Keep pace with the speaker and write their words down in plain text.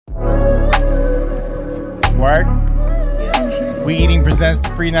Word? Yeah. We Eating presents the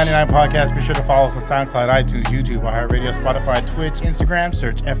Free 99 podcast. Be sure to follow us on SoundCloud, iTunes, YouTube, iHeartRadio, Spotify, Twitch, Instagram.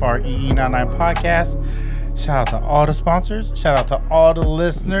 Search FREE99 podcast. Shout out to all the sponsors. Shout out to all the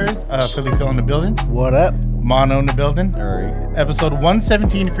listeners. Philly Phil in the building. What up? Mono in the building. All right. Episode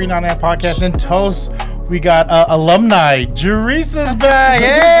 117, Free 99 podcast. And toast, we got alumni. Jerisa's back.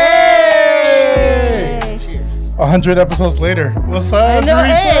 Hey! Cheers. 100 episodes later. What's up, I know,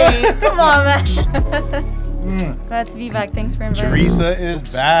 Jerisa? hey, come on, man. Glad to be back. Thanks for inviting me. Jerisa is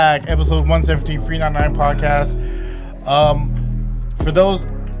back. Episode 117, Free 99 podcast. For those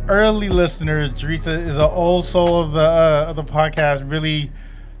early listeners, Jerisa is an old soul of the podcast. Really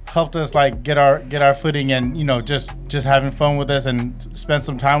helped us like get our footing and just having fun with us and spend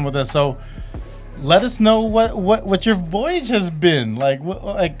some time with us. So let us know what your voyage has been like.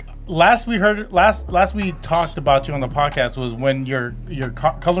 Last we talked about you on the podcast was when your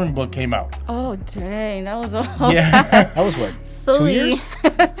coloring book came out. Oh dang, that was a whole That was what? silly. 2 years?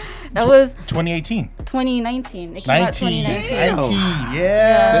 That was 2018. 2019. It came out 2019. 19. Yeah,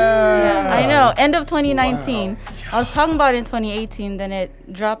 Yeah. I know. End of 2019. Wow. I was talking about it in 2018, then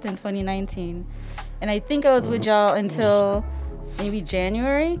it dropped in 2019, and I think I was with y'all until maybe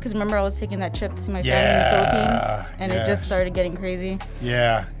January, because remember I was taking that trip to see my family in the Philippines, and it just started getting crazy.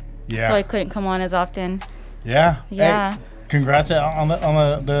 Yeah. So I couldn't come on as often. Yeah. Yeah. Hey, congrats on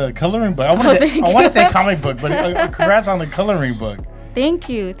the coloring book. I thank want to you. say comic book, but congrats on the coloring book. Thank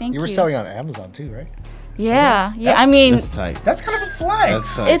you. You were selling on Amazon too, right? Yeah. I mean, That's tight. That's kind of a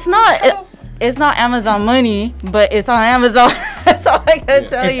flex. That's tight. it's not Amazon money, but it's on Amazon. That's all I gotta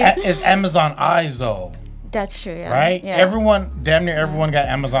tell you. It's Amazon eyes though, That's true. Yeah. right? Yeah. Damn near everyone got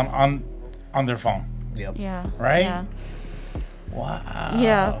Amazon on their phone. Yep. Yeah. Right? Yeah. Wow.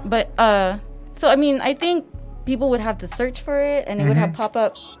 Yeah, but so I mean, I think people would have to search for it, and it would have pop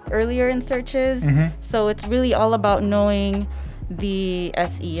up earlier in searches. So it's really all about knowing the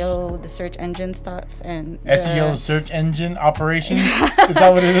SEO, the search engine stuff, and SEO, search engine operations. Is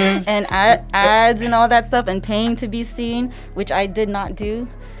that what it is? and ads and all that stuff, and paying to be seen, which I did not do.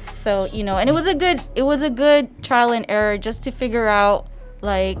 So and it was a good trial and error just to figure out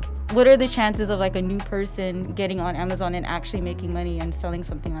like what are the chances of like a new person getting on Amazon and actually making money and selling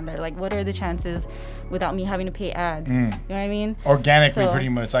something on there? Like what are the chances without me having to pay ads? You know what I mean? Organically, So- pretty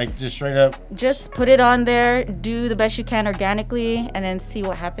much, like just straight up. Just put it on there, do the best you can organically, and then see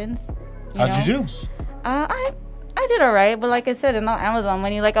what happens. How'd you do? I did all right, but like I said, it's not Amazon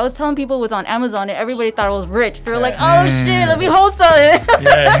money. Like I was telling people it was on Amazon, and everybody thought I was rich. They were like, "Oh shit, let me wholesale it."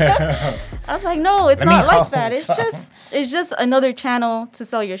 Yeah. I was like, "No, it's Let me not like that. It's wholesale. just another channel to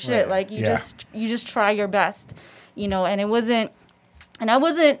sell your shit. Right. Like you Yeah. just try your best, and I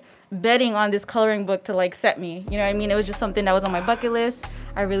wasn't betting on this coloring book to like set me. You know what I mean? It was just something that was on my bucket list.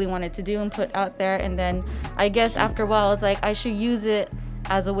 I really wanted to do and put out there, and then I guess after a while, I was like, I should use it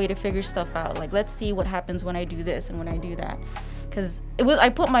as a way to figure stuff out. Like, let's see what happens when I do this and when I do that. Because I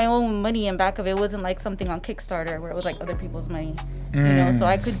put my own money in back of it. It wasn't like something on Kickstarter where it was like other people's money, so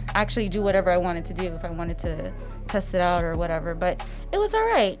I could actually do whatever I wanted to do if I wanted to test it out or whatever. But it was all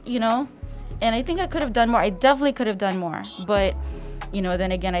right, and I think I could have done more. I definitely could have done more, but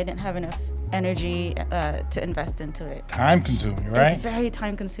then again, I didn't have enough energy to invest into it. Time consuming, right? It's very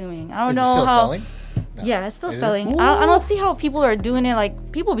time consuming. I don't Is know it still how. selling? Yeah, it's still Is it? selling. I don't see how people are doing it.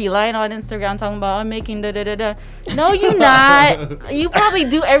 Like, people be lying on Instagram talking about, I'm making da-da-da-da. No, you're not. You probably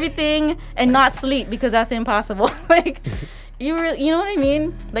do everything and not sleep because that's impossible. Like, you know what I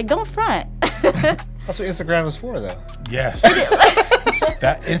mean? Like, don't front. That's what Instagram is for, though. Yes.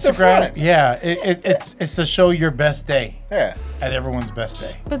 That Instagram, front. yeah, it's to show your best day Yeah. at everyone's best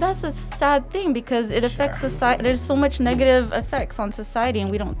day. But that's a sad thing because it affects society. There's so much negative effects on society, and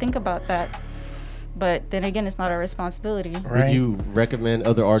we don't think about that. But then again, it's not our responsibility. Right? Would you recommend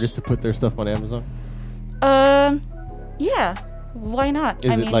other artists to put their stuff on Amazon? Yeah. Why not?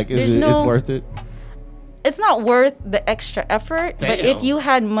 Is it's worth it? It's not worth the extra effort, but if Damn. you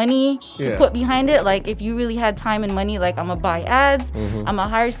had money to Yeah. put behind it, like if you really had time and money, like I'm gonna buy ads, I'm gonna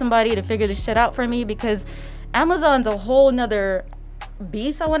hire somebody to figure this shit out for me, because Amazon's a whole nother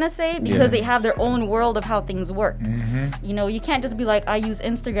beast, I want to say, because they have their own world of how things work. You can't just be like, I use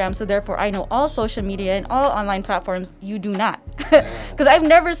Instagram, so therefore I know all social media and all online platforms. You do not. Because I've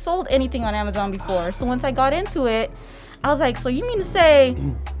never sold anything on Amazon before. So once I got into it, I was like, so you mean to say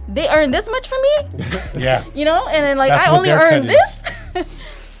they earn this much from me? Yeah. And then like That's I what only their earn cut is. this.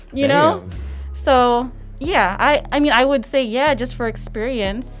 you know? Damn. So yeah, I mean I would say yeah, just for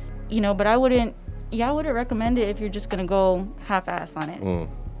experience, but I wouldn't recommend it if you're just gonna go half ass on it. You know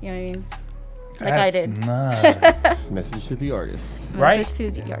what I mean? like I did. Nuts. Message to the artist. Right?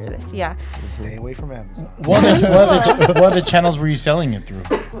 Message to the artist. Yeah. Stay away from Amazon. What other channels were you selling it through?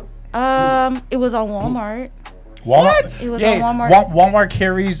 It was on Walmart. Walmart. It was on Walmart. Walmart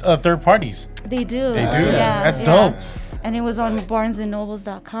carries third parties. They do. They do. Yeah, That's yeah. dope. And it was on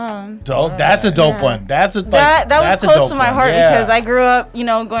BarnesandNobles.com. Dope. That's a dope Yeah. one. That's a That was that's a close dope to my one. heart Yeah. because I grew up,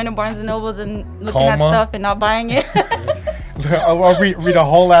 going to Barnes and Nobles and looking at Coma. stuff and not buying it. I'll read a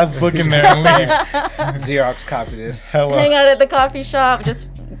whole ass book in there and leave. Xerox copy this. Hang Hella. out at the coffee shop just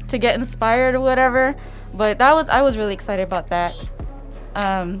to get inspired or whatever. But I was really excited about that.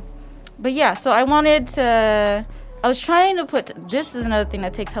 But yeah, so I was trying to this is another thing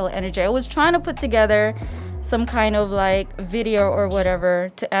that takes hella energy. I was trying to put together some kind of like video or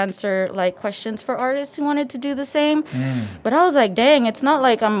whatever to answer like questions for artists who wanted to do the same. But I was like, dang, it's not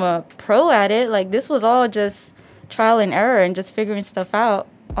like I'm a pro at it. Like this was all just trial and error and just figuring stuff out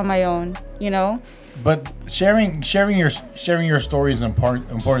on my own, But sharing your story is an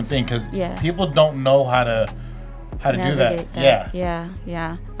important thing because Yeah. people don't know how to do that. Navigate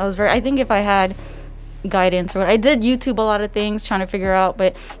Yeah. I think if I had guidance or I did YouTube a lot of things trying to figure out,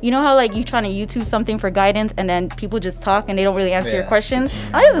 but you know how like you trying to YouTube something for guidance and then people just talk and they don't really answer your Yeah. questions?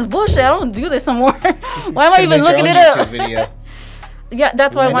 This is bullshit. I don't do this anymore. Why am I Should've even made your looking own it up? YouTube video. Yeah,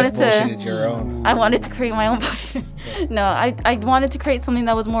 that's why I And wanted just to. bullshitted your own. I wanted to create my own bullshit. No, I wanted to create something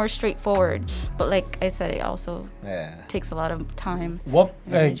that was more straightforward. But like I said, it also Yeah. takes a lot of time. What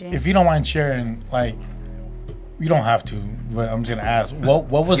Energy. if you don't mind sharing? Like, you don't have to, but I'm just gonna ask. What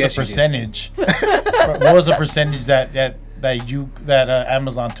was Yes, the you do. percentage? What was the percentage that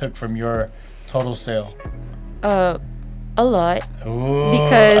Amazon took from your total sale? A lot. Ooh,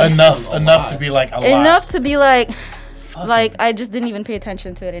 Because- enough to be like a lot. Enough to be like. Fuck. Like I just didn't even pay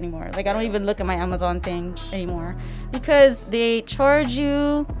attention to it anymore. Like I don't even look at my Amazon thing anymore because they charge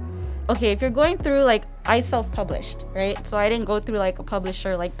you. Okay, if you're going through like I self-published, right? So I didn't go through like a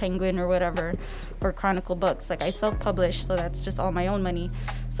publisher like Penguin or whatever or Chronicle Books. Like I self-published, so that's just all my own money.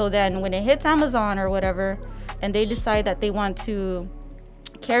 So then when it hits Amazon or whatever and they decide that they want to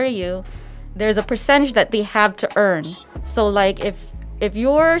carry you, there's a percentage that they have to earn. So like if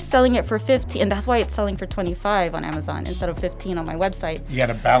you're selling it for 15, and that's why it's selling for 25 on Amazon instead of 15 on my website, You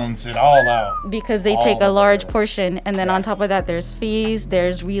gotta balance it all out. because they All take a of large it. portion, and then on top of that, there's fees,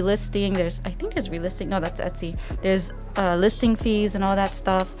 there's relisting, I think there's relisting. No, that's Etsy. There's listing fees and all that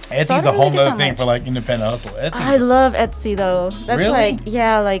stuff. So I Etsy's a don't whole really get nother that thing much. for like independent hustle. I Etsy. love Etsy though. That's Really?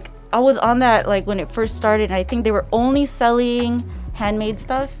 like I was on that like when it first started, and I think they were only selling handmade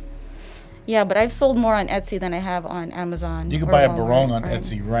stuff. Yeah, but I've sold more on Etsy than I have on Amazon. You can or buy a Walmart barong on or-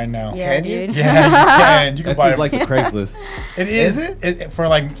 Etsy right now. Yeah, Can you? dude. Yeah, you can. You can That buy seems like the Craigslist. It is it for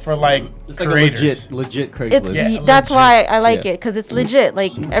like It's like creators. a legit Craigslist. It's Yeah, that's legit. why I like Yeah. it because it's legit.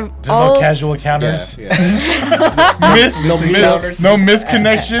 Like There's all no casual counters. Yeah, yeah. No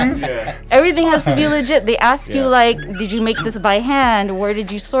misconnections. everything has to be legit. They ask you Yeah. like, did you make this by hand? Where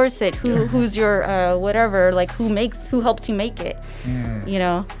did you source it? Who's your whatever? Like who helps you make it? You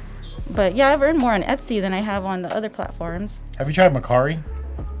know. But yeah, I've earned more on Etsy than I have on the other platforms. Have you tried Macari?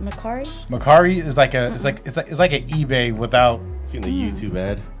 Macari? Macari is like a it's like an eBay without Seen the YouTube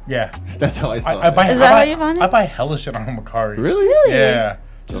ad. yeah. That's how I saw I it. buy Is that how you found it? I buy hella shit on Macari. Really? Really? Yeah.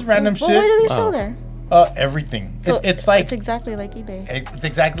 Just random Well, what do shit. they sell Wow. there? Everything. So It's like it's exactly like eBay. it's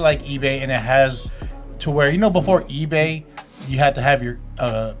exactly like eBay, and it has to where before eBay you had to have your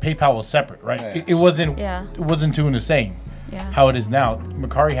PayPal was separate, right? Yeah. It wasn't Yeah. it wasn't doing the same. Yeah. How it is now.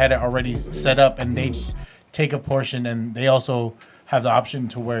 Macari had it already set up, and they take a portion, and they also have the option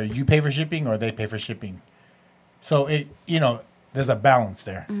to where you pay for shipping or they pay for shipping. So there's a balance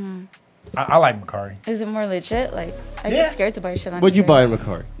there. Mm-hmm. I like Macari. Is it more legit? Like I Yeah. get scared to buy shit on What'd you eBay. buy in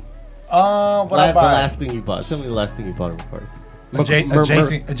Macari? What I The buy? last thing you bought. Tell me the last thing you bought in Macari.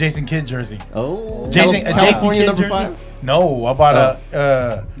 A Jason Kidd jersey. Oh. Jason California Kidd number jersey. 5? No, I bought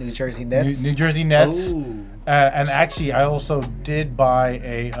a New Jersey Nets. New Jersey Nets. Oh. And actually, I also did buy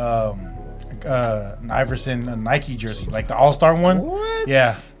an Iverson Nike jersey, like the All Star one. What?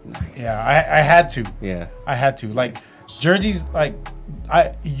 Yeah, yeah. I had to. Yeah. I had to. Like jerseys, like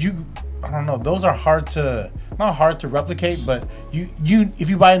I don't know. Those are not hard to replicate, but you if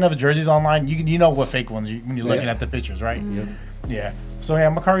you buy enough jerseys online, you know what fake ones when you're looking Yeah. at the pictures, right? Yep. Yeah. So yeah,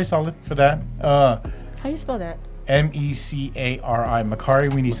 Macari solid for that. How you spell that? Mecari.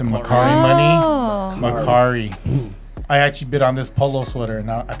 Macari. We need some Macari. Macari money. Oh. Macari. I actually bid on this polo sweater,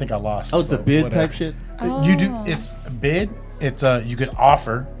 and I think I lost. Oh, it's a so bid whatever. type shit? You do. Oh. It's a bid. It's you could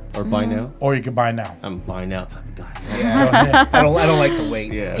offer Or buy now? or you can buy now. I'm buy now type of guy. Yeah. Go ahead. I don't like to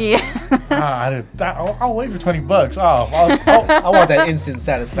wait. Yeah. Yeah. I'll wait for $20. Oh, I want that instant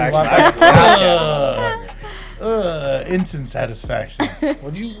satisfaction. instant satisfaction.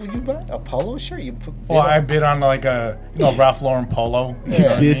 Would you buy a polo shirt? You put Well, I bid on like a Ralph Lauren polo. You know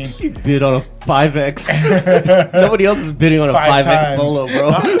what I mean? You bid on a 5X. Nobody else is bidding on a 5X times. polo,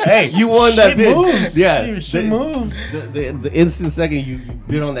 bro. Hey, you won that shit bid. moves. Yeah, Shit moves. The instant second you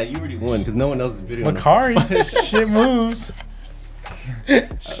bid on that, you already won because no one else is bidding on it. Macari, shit moves.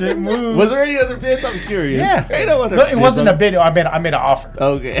 Shit moves. Was there any other bids? I'm curious. Yeah. Ain't no other No, it bids wasn't on- a bid. I made an offer.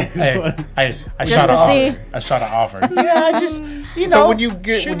 Okay. I Just shot an to see. offer. I shot an offer. Yeah, I just you know. So when you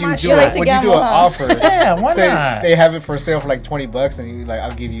shoot my shot. You like to an gamble, huh? offer, Yeah, why say not? they have it for sale for like $20, and you like,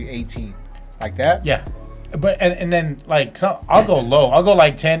 I'll give you 18, like that. Yeah. But and then like so I'll go low. I'll go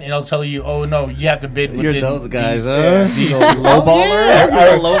like 10 and I'll tell you, oh no, you have to bid You're within those guys, these, huh? these Low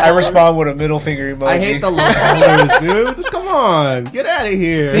baller. I respond with a middle finger emoji. I hate the low ballers, dude. Come on, get out of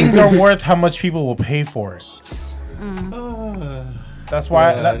here. things are worth how much people will pay for it. That's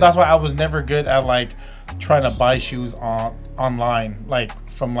why that's why I was never good at like trying to buy shoes online like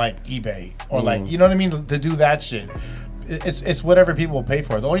from like eBay or like you know what I mean to do that shit. It's whatever people will pay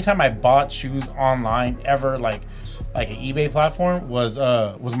for. The only time I bought shoes online ever like an eBay platform was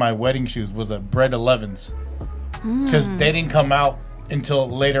my wedding shoes was a Bread 11s because they didn't come out until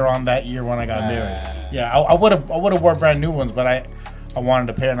later on that year when I got married. Yeah, I would have wore brand new ones, but I wanted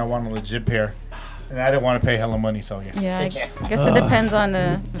a pair and I wanted a legit pair. And I didn't want to pay hella money, so yeah. Yeah, I guess it depends on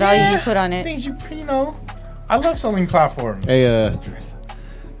the value you put on it. Things you know, I love selling platforms. Hey,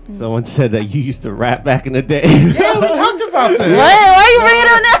 someone said that you used to rap back in the day. Yeah, we talked about this. What? Why are you bringing it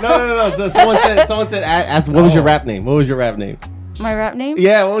on now? No. So someone said, ask, what was your rap name? What was your rap name? My rap name?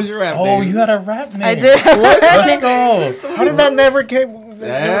 Yeah, what was your rap name? Oh, you had a rap name. I did. Let's go. How did that never came? Yeah,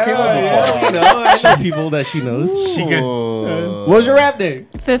 Never came up before. you know, I know people that she knows. She could. Oh. What was your rap name?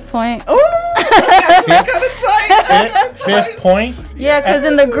 Fifth Point. Fifth point. Yeah, because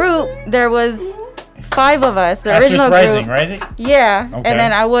in the group, there was 5 of us. The Asterisk original Rising, group. right? Yeah, Okay. and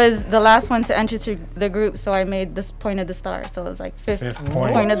then I was the last one to enter to the group, so I made this point of the star. So it was like fifth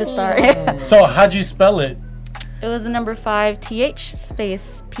point. point of the star. So how'd you spell it? It was the number 5 TH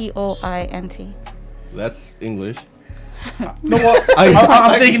space POINT. That's English. No, well,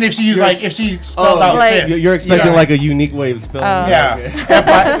 I'm thinking if she used like if she spelled out like- fifth. You're expecting Yeah. like a unique way of spelling. Oh. it. Yeah.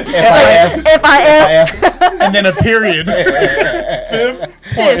 F-I-F. FIF. And then a period. Fifth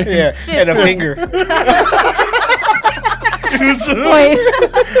point. Yeah, and a finger. Point.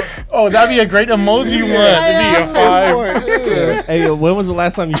 Oh, that'd be a great emoji one. It'd be a 5. Hey, when was the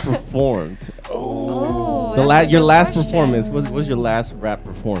last time you performed? Oh, Your last performance. What was your last rap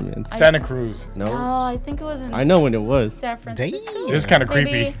performance? Santa Cruz. No. Oh, I think it was in I know when it was. San Francisco. This is kind of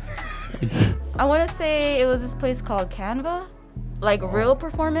Maybe- creepy. I want to say it was this place called Canva, like real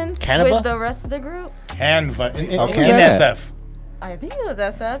performance Canva? with the rest of the group. Canva. In Okay. SF. I think it was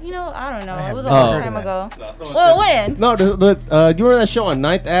SF. You know, I don't know. It was a Oh. long time ago. Well, when? No, you remember that show on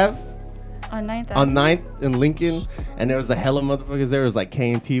 9th Ave? On 9th On Avenue. 9th in Lincoln? And there was a hella motherfuckers there. It was like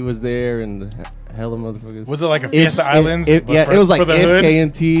K&T was there and hella motherfuckers. Was it like a Fiesta Islands? but Yeah, for- it was like for the if hood?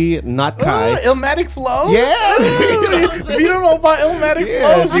 K&T, not Kai. Illmatic Flow? Yeah. If you don't know about Illmatic Yeah,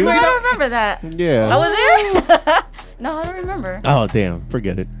 Flow, I dude. don't remember that. Yeah. I was there? No, I don't remember. Oh, damn.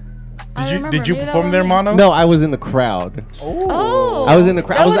 Forget it. I Did remember. you Maybe that perform there, was- Mono? No, I was in the crowd. Oh. I was in the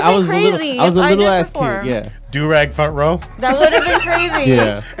crowd. That I was would've a been little crazy I was a if I little did ass perform. kid. Yeah. Do-rag front row. That would have been crazy.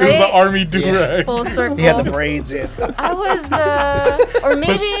 Yeah. It was the Right? army do-rag. Full circle. He had the braids in. I was, or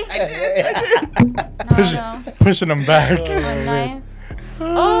maybe. No. Pushing them back. On 9th.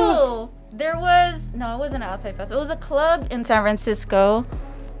 Oh, there was, no, it wasn't an outside fest. It was a club in San Francisco.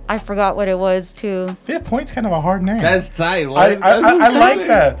 I forgot what it was too. Fifth Point's kind of a hard name. That's tight. I like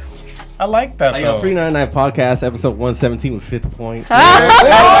that. I like that, Hey, though. Free 99 Podcast, episode 117 with Fifth Point.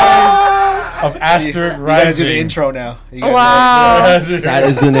 Of Asterisk You gotta Rising. do the intro now. You gotta Wow. That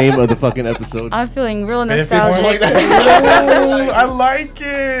is the name of the fucking episode. I'm feeling real Fifth nostalgic. Point. Ooh, I like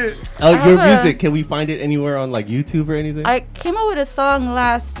it. Oh, I your have a- music. Can we find it anywhere on like YouTube or anything? I came out with a song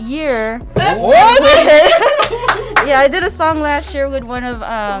last year. What? Yeah, I did a song last year with one of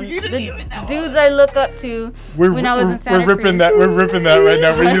the dudes I look up to when I was in Santa we're ripping Cruz. that. We're ripping that right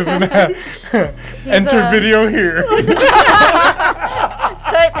now. We're using that. Enter video here.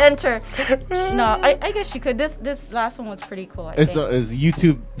 Type enter. No, I guess you could. This last one was pretty cool. I It's think. is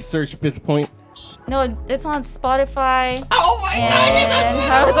YouTube search Fifth Point. No, it's on Spotify. Oh my And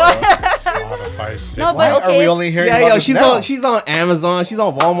Spotify's different. No, but Are okay. we only hearing Yeah, about yo, this she's now? on Amazon, she's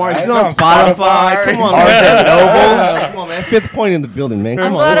on Walmart, she's She's on on Spotify. Spotify. Come on, Barnes man. and Nobles. Come on, man. Fifth point in the building, man. Come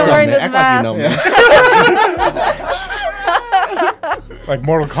I'm on, let's glad I'm go, wearing man. this Act like you know, man. Like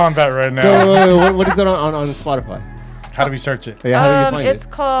Mortal Kombat right now. What is it on Spotify? How do we search it? Yeah, how do you find It's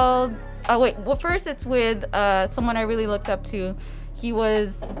it? called. Well, first it's with someone I really looked up to. He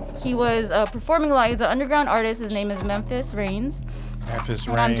was performing a lot. He's an underground artist. His name is Memphis Reigns. Memphis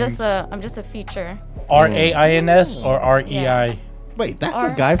And Reigns. I'm just a feature. RAINS or REI? Wait, that's R-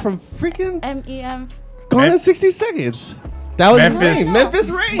 the guy from freaking MEM. Gone in Mem- 60 Seconds. That was Memphis. his name, Memphis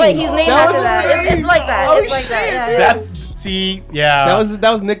Reigns. But he's named That after was that. his It's name. like that. Oh, It's like that. shit. Yeah, yeah. That see, yeah.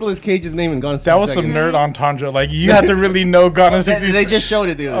 That was Nicolas Cage's name in Gone in 60 That was some Seconds. nerd entendre. Like you had to really know Gone in 60 They just showed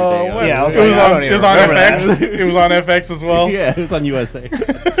it the other Oh, day. what? Yeah, I was it was like, I on, don't it even was on remember FX. that. It was on FX as well. Yeah, it was on USA.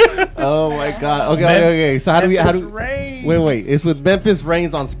 Oh my god. Okay. So how do we? Memphis Reigns. Wait. It's with Memphis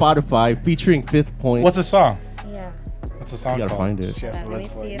Reigns on Spotify featuring Fifth Point. What's the song? Yeah. What's the you song gotta called? find it? She has to Let me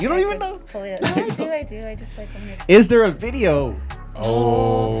look for see it. if You don't I even can know? pull it up. No, I do. I just like when it. Is there a video?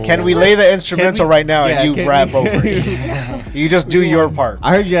 Oh. Can we lay the instrumental right now and you can rap we- over it? You just do your part.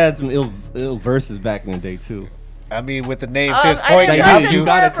 I heard you had some ill verses back in the day too. I mean, with the name I Fifth Point, didn't you Like, have practice you to.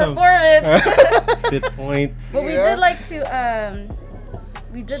 for a gotta come. performance. Fifth Point. But we Yeah.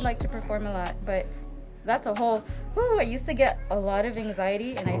 did like to perform a lot, but that's a whole. I used to get a lot of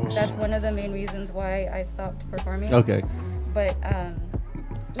anxiety, and that's one of the main reasons why I stopped performing. Okay. But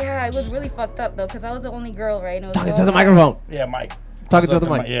yeah, it was really fucked up though, because I was the only girl, right? And it was Talking all to the guys. microphone. Yeah, Mike. Talking to What's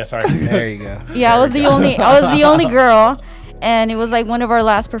the up, mic. Yeah, sorry. There you go. Yeah, I was the only girl, and it was like one of our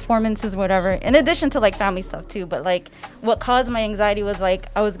last performances, whatever. In addition to like family stuff too, but like what caused my anxiety was like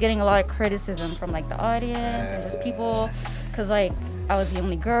I was getting a lot of criticism from like the audience and just people, cause like I was the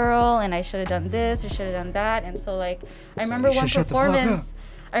only girl and I should have done this or should have done that, and so like I remember you one should shut the fuck up.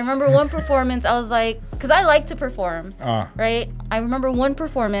 performance. I was like, cause I like to perform, right? I remember one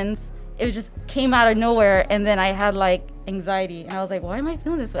performance. It just came out of nowhere, and then I had like anxiety, and I was like, why am I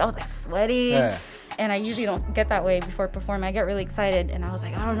feeling this way? I was like sweaty. Yeah. And I usually don't get that way before performing. I get really excited, and I was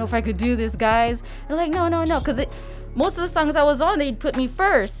like, I don't know if I could do this, guys. They're like, no, because most of the songs I was on, they'd put me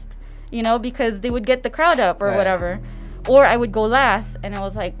first, because they would get the crowd up or Right. whatever, or I would go last. And I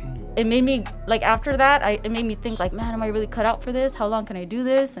was like, it made me like after that, it made me think like, man, am I really cut out for this? How long can I do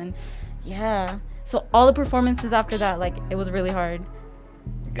this? And yeah, so all the performances after that, like it was really hard.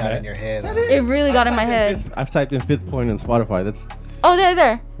 Got in your head. It really got in my head. I've typed in Fifth Point on Spotify. That's Oh,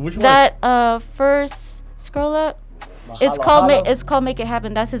 there. Which one? That first scroll up. It's called Make It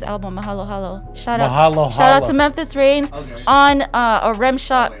Happen. That's his album, Mahalo Halo. Shout out Halo. to Memphis Reigns on a Rem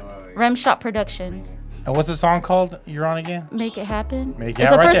Shot production. And what's the song called you're on again? Make It Happen. Make It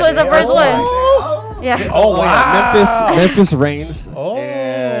It's the Happen. first one. It's the first one. Yeah. Oh, wow. Memphis Reigns. Oh.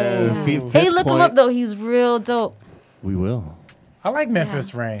 Yeah. Hey, look him up though. He's real dope. We will. I like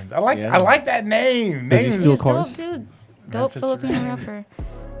Memphis Reigns. I like Yeah. that name. Does he Name- still He's cars? dope, dude. Dope Memphis Filipino Reigns. rapper.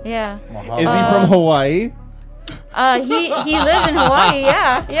 Yeah. Is he from Hawaii? He lived in Hawaii.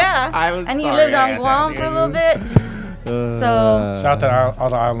 Yeah. I was And he sorry, lived I on had to Guam ask for a you. little bit. Shout out to all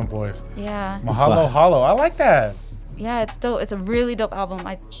the Island Boys. Yeah. Mahalo Hollow. I like that. Yeah, it's dope. It's a really dope album.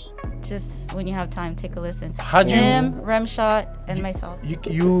 I just when you have time, take a listen. How'd you- Him, Rem Shot, and myself. You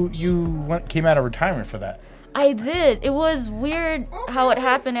came out of retirement for that. I did. It was weird how it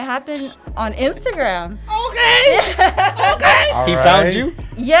happened. It happened on Instagram. All He right. found you?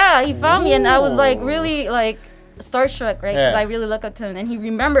 Yeah, he found me, and I was like really like starstruck, right? Because Yeah. I really look up to him, and he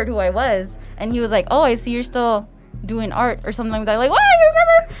remembered who I was, and he was like, "Oh, I see you're still doing art or something like that." Like, what? You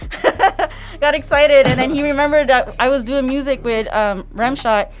remember? Got excited, and then he remembered that I was doing music with Rem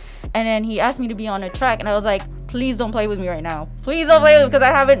Shot, and then he asked me to be on a track, and I was like, "Please don't play with me right now. Please don't play with me because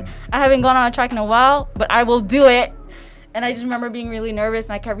I haven't gone on a track in a while, but I will do it." And I just remember being really nervous,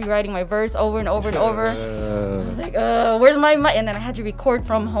 and I kept rewriting my verse over and over and over. I was like, where's my mic? And then I had to record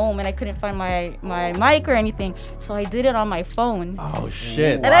from home, and I couldn't find my mic or anything. So I did it on my phone. Oh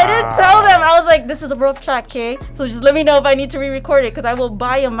shit. And I didn't tell them. I was like, this is a rough track, okay? So just let me know if I need to re-record it, because I will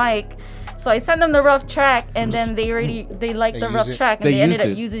buy a mic. So I sent them the rough track, and then they liked the They rough use it. track, and They they ended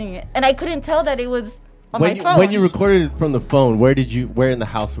used up it. using it. And I couldn't tell that it was on my When you, phone. when you recorded it from the phone, where in the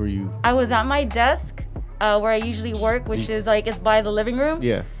house were you? I was at my desk, where I usually work, which is like it's by the living room.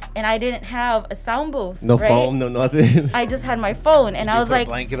 Yeah. And I didn't have a sound booth. No right? phone, no nothing. I just had my phone, and Did I you was put a like,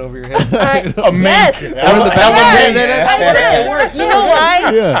 blanket over your head? yes. Or the Yes, Bella I did. You know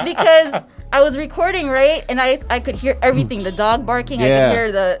why? Yeah. Because I was recording, right? And I could hear everything, the dog barking. I Yeah. could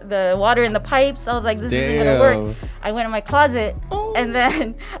hear the water in the pipes. I was like, this isn't going to Damn. work. I went in my closet and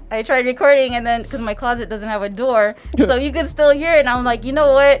then I tried recording, and then because my closet doesn't have a door, so you could still hear it. And I'm like, you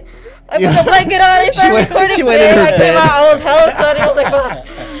know what? I put the blanket on. I started recording. she went in her I came bed. out. I was hella sweaty. I was like, oh.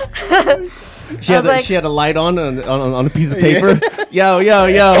 She I had, was like- she had a light on a piece of paper. Yo.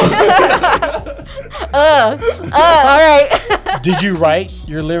 All right. Did you write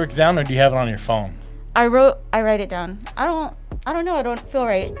your lyrics down, or do you have it on your phone? I write it down. I don't know. I don't feel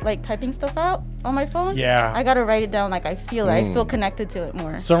right like typing stuff out on my phone. Yeah. I gotta write it down like I feel it. I feel connected to it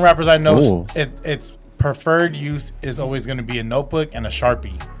more. Some rappers I know, Cool. its preferred use is always going to be a notebook and a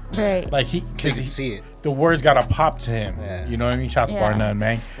Sharpie. Right. Like So you because can see it. the words got to pop to him. Yeah. You know what I mean? Shout out to Yeah. Bar None,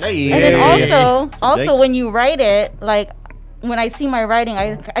 man. Hey, And then yeah. also when you write it, like when I see my writing,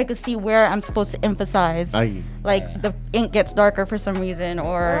 I could see where I'm supposed to emphasize. Aye. Like the ink gets darker for some reason,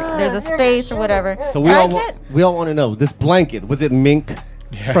 or there's a space or whatever. So And I can't- we all want to know, this blanket, was it mink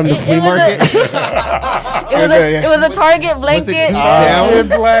from the It- flea it was market? it was a Target blanket. goose down?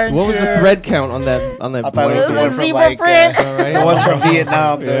 Blanket. What was the thread count on that I thought it blanket? was the It was one a from zebra like print. Alright. the ones from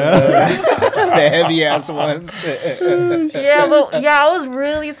Vietnam, the heavy ass ones. I was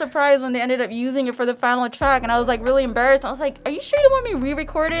really surprised when they ended up using it for the final track, and I was like really embarrassed. I was like, "Are you sure you don't want me to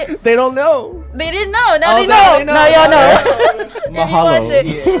re-record it?" They don't know. They didn't know. Now Oh, they now know. they know. Now y'all know. If you Mahalo. watch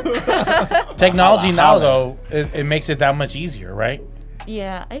it. Technology now, Holla. though, it makes it that much easier, right?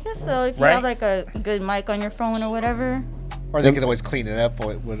 Yeah, I guess so. If you Right. have like a good mic on your phone or whatever, Or they can always clean it up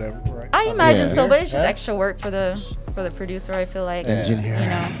or whatever. Right? I imagine Yeah. so. But it's just Yeah. extra work for the producer. I feel like Engineer. you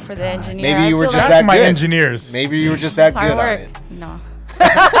know, for the engineer. Maybe I you were feel just like That's that my good. engineers. Maybe you were just that it's hard good on work. it. No.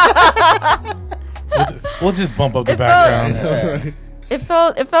 We'll just bump up the It felt- background. It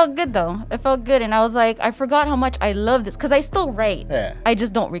felt good though. It felt good, and I was like, I forgot how much I love this because I still write. Yeah. I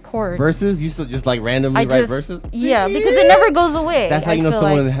just don't record. Verses? You still just like randomly I write just verses? yeah, because it never goes away. That's how I you know feel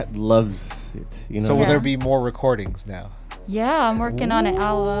someone like. loves it. You know? So will Yeah. there be more recordings now? Yeah, I'm working on an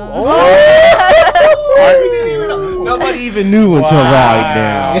album. Nobody even knew until right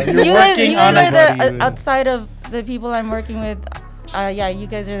now. You're You guys, working you guys on are a the buddy. outside of the people I'm working with. Yeah, you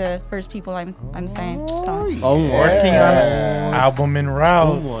guys are the first people I'm saying. So. Oh, working on Yeah. an album en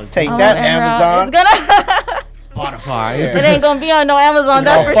route. Take I'm that, on Amazon. Amazon. It's gonna. Spotify. It ain't gonna be on no Amazon.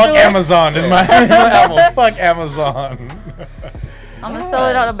 That's for fuck sure. Amazon. This is my album. Fuck Amazon. I'm gonna sell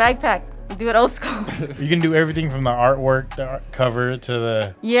it out a backpack. Do it old school. You can do everything from the artwork, the art cover to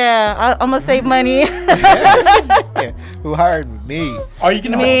the. Yeah, I'm gonna save money. Yeah. Who hired me? Are you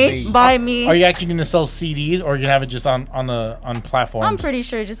gonna? me, buy me. Are you actually gonna sell CDs, or are you gonna have it just on platforms? I'm pretty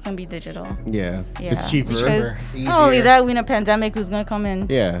sure it's just gonna be digital. Yeah. Yeah, It's cheaper. Because Easier. not only that, we in a pandemic, who's gonna come in?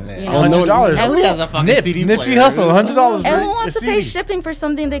 Yeah. You know. $100. And Nobody has a fucking Nip, CD Nipsey player. Hustle, $100. And for who wants a to pay CD. shipping for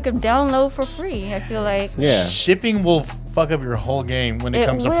something they could download for free? I feel like. Yeah. Shipping will fuck up your whole game when it It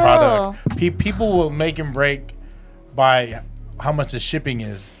comes to will. product. People will make and break by how much the shipping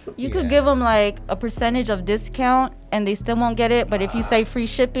is. You could Yeah. give them like a percentage of discount and they still won't get it. But if you say free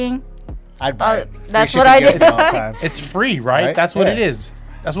shipping, I'd buy it. Free that's shipping what I gets did. me all the time. It's free, right? Right? That's what Yeah. it is.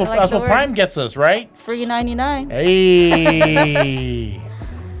 That's what I like that's the what word. Prime gets us, right? free 99. Hey,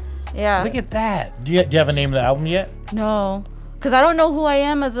 Yeah. look at that. Do you have a name of the album yet? No, because I don't know who I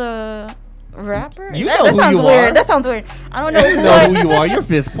am as a rapper. You that, know that who sounds you weird. are. That sounds weird. I don't know You who know I. who you are. Your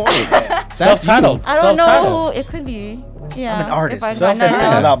fifth point. Self-titled. I don't know Self-titled. who it could be. Yeah. I'm an artist. If I Say find that something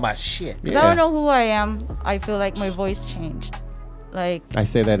out. about my shit. Because I don't know who I am. I feel like my voice changed. Like, I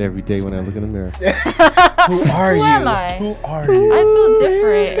say that every day when I look in the mirror. Who are who you? am I? Who are you? I feel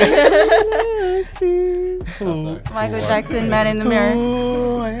different. Michael Jackson, Man in the Mirror.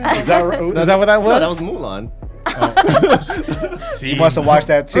 Is that what that No, was? that was Mulan. See, You must have watched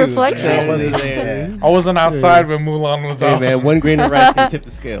that too. Reflections. Yeah. I wasn't outside when Mulan was Hey on. man, one grain of rice can tip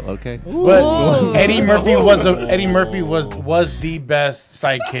the scale. Okay. But Ooh. Eddie Murphy was the best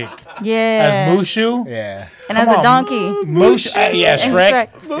sidekick Yeah. as Mushu. Yeah. And Come as a on. donkey. Mushu, yeah, And Shrek. Shrek.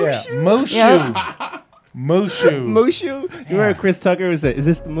 Yeah, Mushu. Yeah. Mushu. Mushu? You remember Chris Tucker was it? Is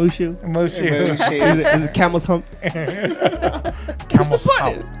this the Mushu? Mushu. Is it Camel's Hump? Camel's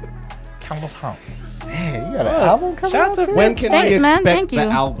hump. Camel's hump. Man, you got an album coming Shout out out to too? When can Thanks, we man. expect Thank the you.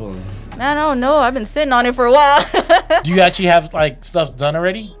 album? I don't know. I've been sitting on it for a while. Do you actually have like stuff done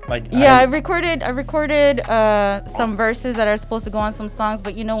already? Like Yeah, I recorded some verses that are supposed to go on some songs,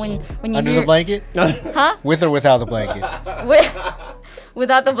 but you know when you Under hear the blanket? huh? With or without the blanket?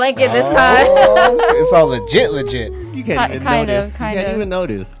 Without the blanket this time. Oh, it's all legit. You can't even Kind of, notice. kind you can't of. even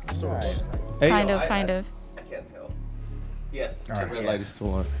notice. Hey, kind of. I can't tell. Yes. All right. Red light is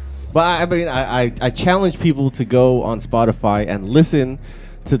still on. But I mean, I challenge people to go on Spotify and listen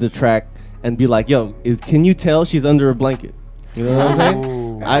to the track and be like, "Yo, can you tell she's under a blanket?" You know what I'm saying? Ooh.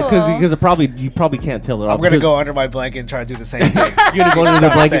 Because you probably can't tell her. I'm gonna go under my blanket and try to do the same thing. You're gonna go under the That's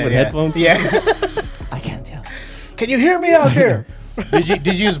what I'm blanket saying, with yeah. headphones. Yeah. I can't tell. Can you hear me out there? Did you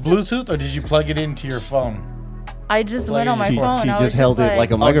use Bluetooth or did you plug it into your phone? I just went on my She phone. I was just held it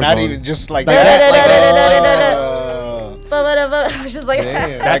like a Oh, microphone. not even just like Like that. I was just like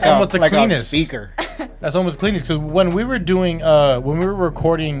Damn. That's Like almost the like a cleanest. speaker. That's almost cleanest because when we were doing when we were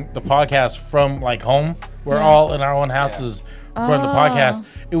recording the podcast from like home, we're all in our own houses recording the podcast.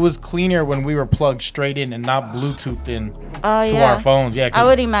 It was cleaner when we were plugged straight in and not Bluetoothed in Oh, to yeah. our phones. Yeah, I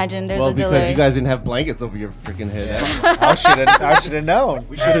would imagine there's Well, a because delay. you guys didn't have blankets over your freaking head. I should have known.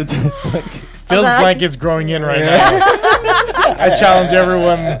 We should have done like, Phil's Okay. blanket's growing in right now. I challenge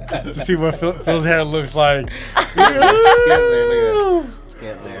everyone to see what Phil's hair looks like. Let's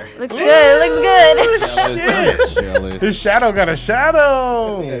get there. Looks good. Looks good. jealous. His shadow got a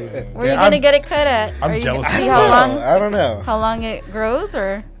shadow. Where are you gonna get it cut at? I'm Are you jealous gonna as see well. how long I don't know. it grows,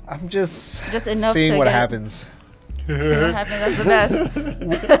 or I'm just enough seeing to what get- happens. see what happens? That's the best.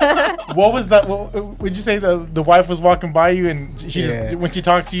 What was that? Would you say the wife was walking by you and she Yeah. just when she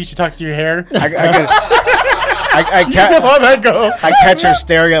talks to you, she talks to your hair? I You know how that go? I catch her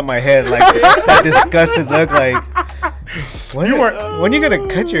staring at my head like that disgusted look. Like, when you gonna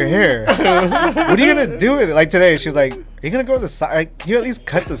cut your hair? What are you gonna do with it? Like today, she was like, "Are you gonna go to the side? Can you at least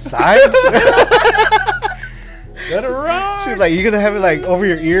cut the sides?" Let it rock. She was like, "You gonna have it like over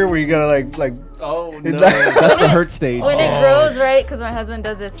your ear where you gotta like." Oh It's no, like- that's the hurt stage. When it grows, right? Because my husband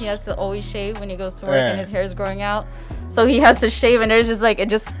does this. He has to always shave when he goes to work, Yeah. and his hair is growing out. So he has to shave, and there's just like it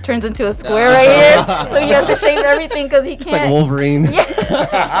just turns into a square right here. So he has to shave everything because he It's like can't. Wolverine. Yeah. So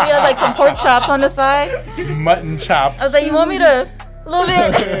he has like some pork chops on the side. Mutton chops. I was like, "You want me to a little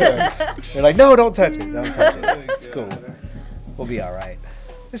bit?" They're like, "No, don't touch it. Don't touch it. It's cool. We'll be all right.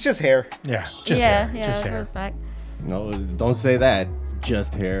 It's just hair." Yeah, just yeah, hair. yeah, Just hair. respect. No, don't say that.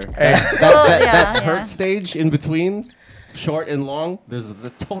 Just hair. Hey. Well, That yeah, hurt yeah. stage in between, short and long. There's the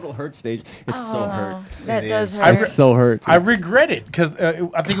total hurt stage. It's so hurt. That It does is. I hurt. It's so hurt. I regret it because I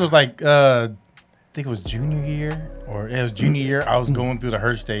think it was like I think it was junior year or it was junior year. I was going through the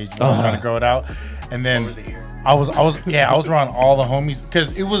hurt stage, when I was trying to grow it out, and then I was around all the homies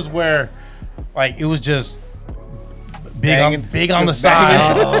because it was where like it was just Banging. big on the Just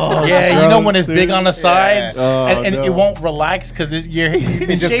banging. sides. Yeah, you know when it's big on the sides Oh, and no. it won't relax because you've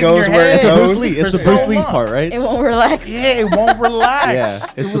been just shaving goes your where it head it's the goes. Bruce Lee. It's for the so Bruce Lee long. part, right? It won't relax. Yeah, it won't relax. Yeah,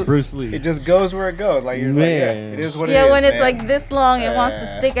 it's the Bruce Lee. It just goes where it goes. Like you're like, yeah, Man. it is what it is. Yeah, when it's man. like this long, it wants to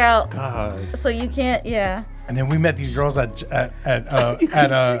Yeah. stick out, God. so you can't. Yeah. And then we met these girls at the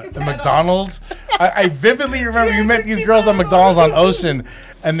McDonald's. I vividly remember we met these girls at McDonald's on Ocean,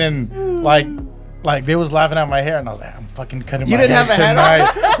 and then like they was laughing at my hair, and I was like, I'm fucking cutting You my didn't hair have a hat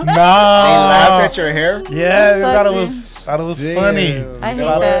tonight. No, They laughed at your hair. Yeah, they thought it Sucks, was Damn. funny. I hate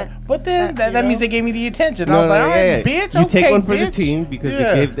But- that. But then that you means know? they gave me the attention. I No, was like, no, all yeah, right, yeah. bitch, You okay, take one for the bitch. team because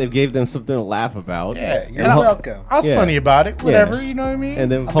Yeah. they gave them something to laugh about. Yeah, You're and I- welcome. I was Yeah. funny about it. Yeah. Whatever, you know what I mean? And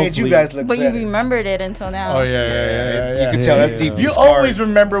then I hopefully made you guys look But you better. remembered it until now. oh yeah. You can tell that's Yeah. deep. You scarred. always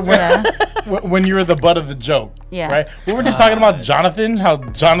remember when Yeah. when you were the butt of the joke. Yeah. Right? We were just talking about Jonathan, how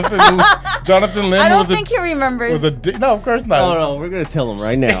Jonathan Lynn I don't was think he remembers. was a no, of course not. Oh no, we're gonna tell him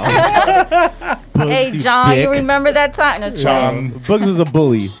right now. Bugs, Hey, you John, dick. you remember that time? No, it's John. fine. Bugs was a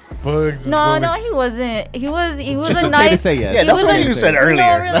bully. Bugs. No, bully. no, he wasn't. He was Just a okay nice. to say yes. Yeah, he that's was what a- you said No,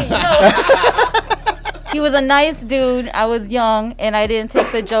 earlier. really, no. He was a nice dude. I was young, and I didn't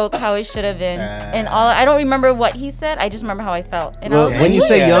take the joke how it should have been. And I don't remember what he said. I just remember how I felt. And I Well, was when you like,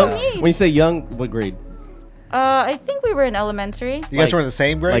 say "You're young, so mean." when you say young, what grade? I think we were in elementary. You guys Like- were in the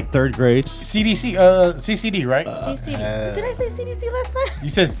same grade. Like third grade? CDC, CCD, right? CCD. Did I say CDC last time? You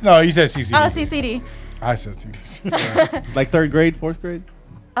said no. You said CCD. Oh, CCD. I said CDC. Like third grade, fourth grade?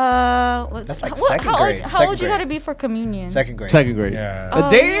 That's like second how grade. Old, how Second old you grade. gotta be for communion? Second grade. Second grade. Yeah. Oh,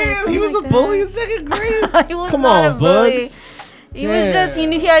 Damn, yeah, he something was like a bully that. in second grade. He was Come not on, a bully. Bugs. He was just he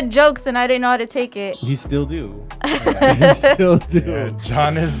knew he had jokes and I didn't know how to take it. You still do. You still do. Yeah,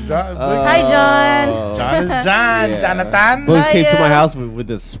 John is John. Hi, John. John is John. Yeah. Jonathan. Bugs came to my Hiya. house with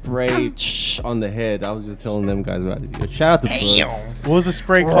the spray on the head. I was just telling them guys about it. Shout out to Bugs. What was the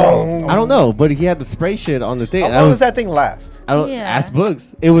spray called? I don't know, but he had the spray shit on the thing. How long does that thing last? I don't Yeah. ask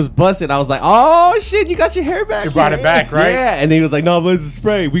Bugs. It was busted. I was like, "Oh shit, you got your hair back." You brought it back, right? Yeah, and he was like, "No, but it's a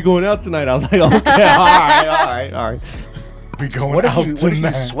spray. We going out tonight." I was like, "Okay, all right." be going What if out you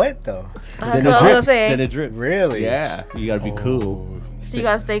tonight. sweat though? That's Then what I was it gonna drips. say. Then it drips. Really? Yeah. You gotta be cool. So you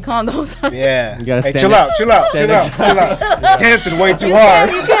gotta stay calm the whole time. Yeah. You gotta hey, stand chill next- out, chill out, stand chill out, next- chill out. Dancing way too You hard.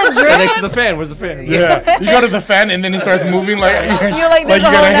 can't Stand drink. next to the fan. Where's the fan? Yeah, you go to the fan and then it starts moving like You're like this you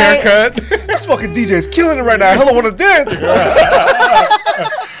the got a whole night. haircut. This fucking DJ is killing it right now. Hella want to dance.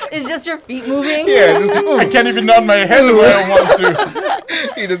 It's just your feet moving. Yeah, just, I can't even nod my head the way I want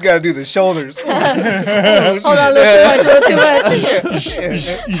to. you just gotta do the shoulders. Hold on, a little too much.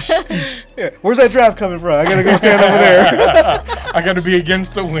 Yeah. Where's that draft coming from? I gotta go stand over there. I got to be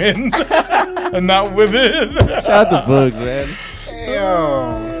against the wind and not with it. Shout out to Bugs, man.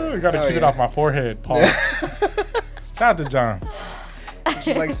 Yo. I got to Oh, keep it yeah. off my forehead, Paul. Shout out to John. Would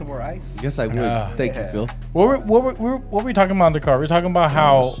you like some more ice? Guess I would. Thank you, Phil. What were we talking about in the car? We're talking about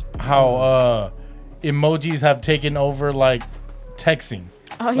how emojis have taken over like texting.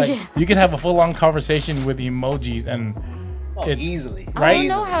 Oh Like yeah. you can have a full-on conversation with emojis and Easily. I don't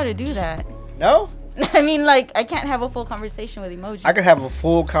know how to do that. No? I mean, like, I can't have a full conversation with emojis. I could have a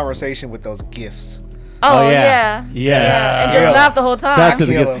full conversation with those gifs. Oh yeah. yeah. And just Yeah. laugh the whole time. Shout out to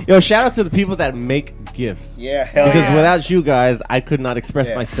the Kill gift. 'em. Yo, shout out to the people that make gifts. Yeah, hell Because yeah. without you guys, I could not express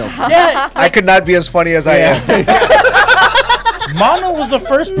Yeah. myself. Yeah, I could not be as funny as I am. Mono was the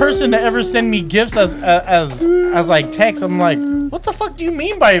first person to ever send me gifts as like text. I'm like, what the fuck do you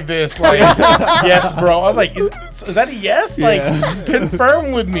mean by this? Like, yes, bro. I was like, is that a yes? Like,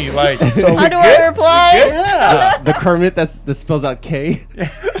 confirm with me. Like, So How do I reply? yeah, The Kermit that spells out K.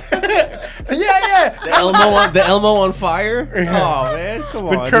 yeah. The Elmo on fire. Oh man, come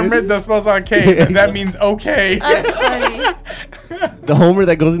The on. Kermit that spells out K, and that means okay. That's funny. Dude. The Homer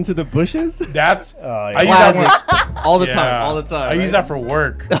that goes into the bushes. That's yeah. I use that one. all the Yeah. time. All the time. I use that for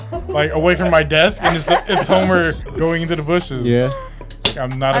work, like away from my desk, and it's Homer going into the bushes. Yeah.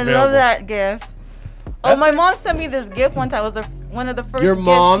 I'm not I available. love that gift. Oh, my mom sent me this gift one time. It was one of the first Your gifts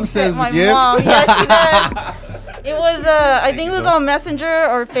mom she sent sends my gifts? mom. Yeah, she does. It was I think it was on Messenger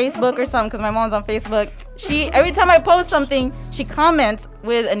or Facebook or something, because my mom's on Facebook. Every time I post something, she comments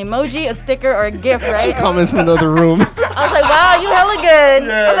with an emoji, a sticker, or a gift, right? Comments in another room. I was like, wow, you hella good.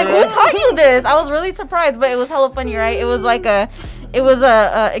 Yeah, I was like, right? who taught you this? I was really surprised, but it was hella funny, right? It was like a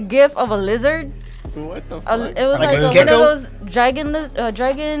gif of a lizard. What the It fuck? was Like like a one of gecko? those dragon,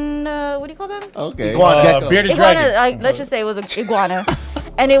 what do you call them? Okay. Iguana. Gecko. Bearded Iguana, dragon. let's just say it was an iguana.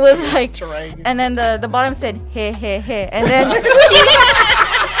 And it was like, Dragon. and then the bottom said, hey, hey, hey. And then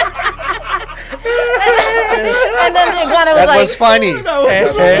and then the iguana was That like, was funny.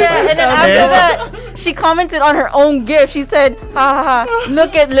 yeah, and then after that, she commented on her own gift. She said, ha ha ha,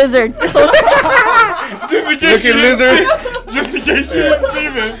 look at lizard. So Just in case Look you at didn't lizard. see- Just in case you didn't see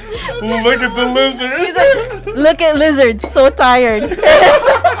this, look at the lizard. she's like, look at lizard, so tired.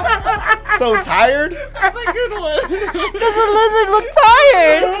 So tired? Because the lizard looked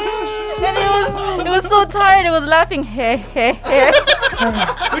tired. And it was so tired, it was laughing, hey, hey, hey.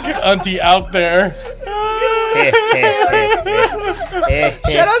 Look at Auntie out there.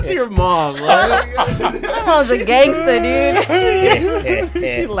 Shout out to your mom. Like, My mom's a gangster, dude.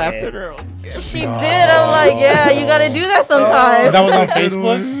 she laughed at her own. She did. I'm like, yeah, you gotta do that sometimes. That was on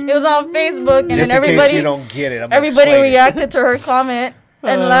Facebook. It was on Facebook, and Just then in case you don't get it, I'm everybody explaining. reacted to her comment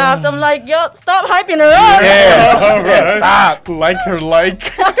and laughed. I'm like, yo, stop hyping her up. Yeah, stop. Liked her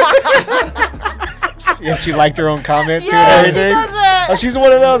like. Yeah, she liked her own comment too Yeah, and she everything. does that. Oh, she's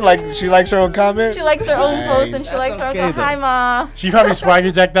one of those. Like she likes her own comment. She likes her own post, and she Nice. likes her own. okay, Hi, ma. She probably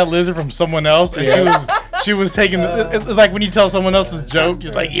swagger jacked that lizard from someone else, and she was taking. It's like when you tell someone else's joke,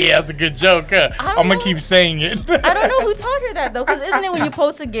 it's like, yeah, it's a good joke. don't I'm gonna know. keep saying it. I don't know who taught her that though, because isn't it when you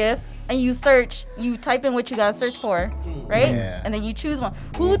post a GIF and you type in what you gotta search for, right? Yeah. And then you choose one.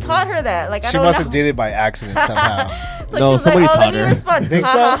 Who taught her that? Like, I She don't must know. have did it by accident somehow. So No, she was somebody like, oh, taught let me her. respond. Think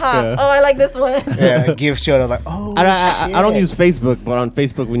ha, so? ha, ha. Yeah. Oh, I like this one. Yeah, a gift showed. I was like, oh, I don't shit. use Facebook, but on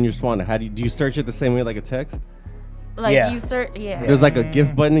Facebook when you respond, do you search it the same way like a text? Like Yeah. you search, yeah. There's like a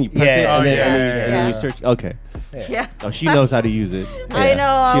GIF button, and you press Yeah. it, and then, Oh, and then, yeah. and then you search. Okay. Yeah. Oh, she knows how to use it. I know,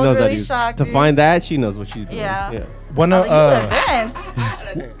 I was how to really use it. shocked, To dude. find that, she knows what she's doing. Yeah. One I of was like,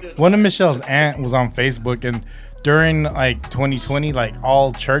 you advanced. one of Michelle's aunt was on Facebook, and during like 2020, like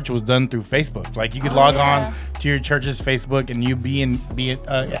all church was done through Facebook. Like you could log on to your church's Facebook, and you be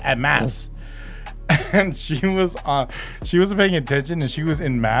at mass. And she was paying attention, and she was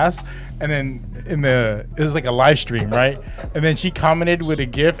in mass, and then it was like a live stream, right? And then she commented with a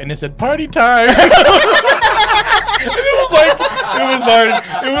GIF, and it said "party time." And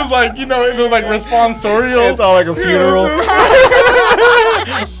it was like you know, it was like responsorial. It's all like a funeral.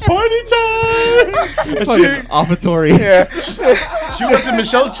 Party time. And Fucking offertory. Yeah. She went to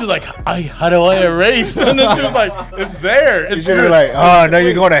Michelle. She's like, how do I erase? And then she was like, it's there. You It's should be there. like, oh, no,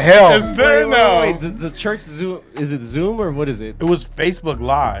 you're going to hell. It's there now. Wait, the church Zoom, is it Zoom or what is it? It was Facebook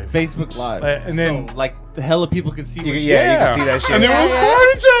Live. Facebook Live. And then- so, like the hell of people could see. You what- can see that shit. And it Yeah, was yeah.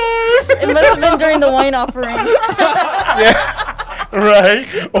 party time. It must have been during the wine offering. Right?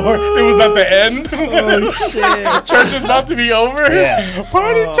 Or it was at the end. Oh shit! Church is about to be over. Yeah.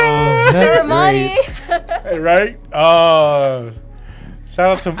 Party time. That's Ceremony. Right? Shout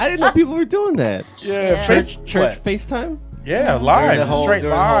out to I didn't know people were doing that. Yeah. church. Church What? FaceTime. Yeah, During live. the whole, Straight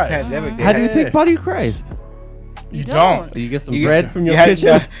during the whole live. pandemic. they How do you had- take Body of Christ? You don't. don't. You get some You- bread from your you had, kitchen.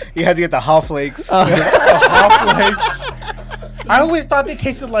 no, you had to get the hot flakes. Hot flakes. I always thought they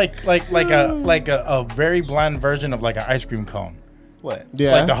tasted like a very bland version of like an ice cream cone. What?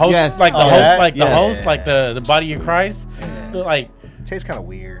 Yeah. Like the host, Yes. like the Oh, host, that? like the Yes. host, like the body of Christ. They're like, Tastes kind of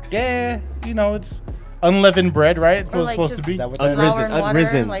weird. yeah, it's unleavened bread, right? It's Or what it's like supposed to just be. Is that what that is? flour and water,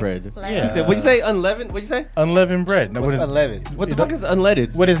 Unrisen like bread. flour. Yeah. You said, what'd you say? Unleavened? What'd you say? Unleavened bread. No, What's what is 11? What the It fuck don't- is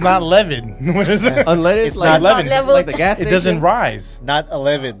unleaded? what is not leavened? What is it? Unleaded? It's like, not leavened. level. like the gas It station? doesn't rise. Not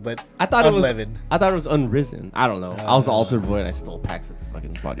 11, but I thought it was. unleavened. I thought it was unrisen. I don't know. I was an altar boy and I stole packs of the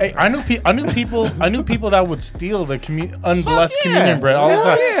fucking body. Hey, I knew people that would steal the unblessed Fuck yeah. communion bread all the Hell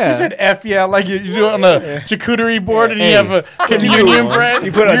time. yeah. You said F yeah, like you do it on a charcuterie board and Hey. you have a communion bread.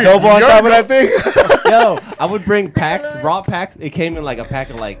 You put a You're- dope on you're top of go- that thing? Yo, I would bring packs, raw packs. It came in like a pack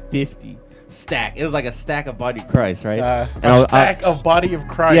of like 50 stack. It was like a stack of Body of Christ, right? And A stack of body of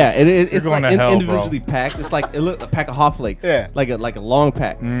Christ. yeah, it's You're going like to hell, individually packed. It's like it looked a pack of hot flakes. Yeah. like a long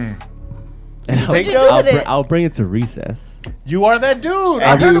pack. And take you those? do with it? I'll bring it to recess. You are that dude. I'll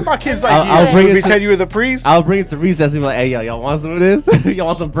I heard do- about kids like I'll you. bring You it to- pretend you were the priest? I'll bring it to recess and be like, hey, y'all want some of this? y'all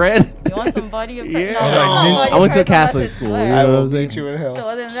want some bread? You want some body of Yeah. Christ? No, Like, it's not ninja- body I went to of Christ Catholic unless it's school, flesh. you I know what will I'm saying? beat you in hell. So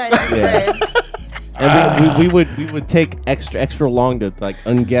other than that, it's Yeah. bread. And we would take extra long to like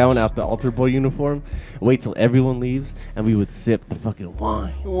ungown out the altar boy uniform, wait till everyone leaves, and we would sip the fucking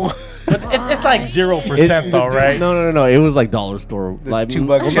wine. It's like 0% though, right? No. It was like dollar store. The Like $2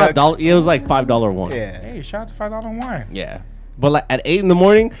 well, not check? dollar. It was like $5 wine. Yeah. Hey, shout out to $5 wine. Yeah. But like at 8 in the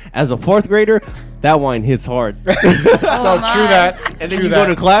morning, as a 4th grader, that wine hits hard. Oh, No, my. true that. And then True you that.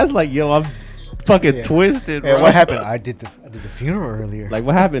 go to class like, yo, I'm fucking Yeah. twisted, Hey, bro. what happened? I did the funeral earlier. Like,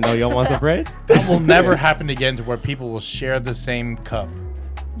 what happened? Oh, y'all want some bread? That will never happen again to where people will share the same cup.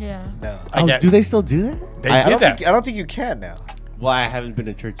 Yeah. no. I Oh, get- do they still do that? They I did don't that. think I don't think you can now. Well, I haven't been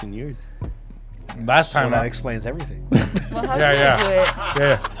to church in years. Last Well, time. that explains everything. Well, how Yeah, do you yeah. do it?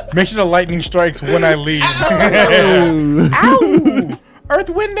 Yeah. Make sure the lightning strikes when I leave. Ow! Earth,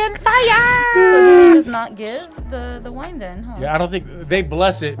 wind, and fire! So do they just not give the wine then, huh? Yeah, I don't think they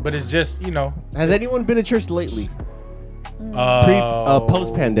bless it, but it's just, Has anyone been to church lately? uh,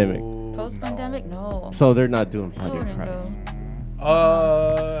 Post-pandemic. Post-pandemic? No. So they're not doing I Body of wouldn't Christ. go.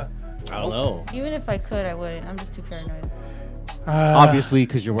 I don't know. Even if I could, I wouldn't. I'm just too paranoid. Obviously,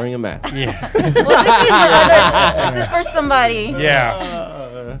 because you're wearing a mask. Yeah. Well, this is for somebody.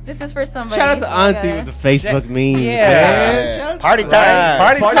 Yeah. This is for somebody. Shout out to so I Auntie gotta- with the Facebook memes. Yeah. Shout out to Party time.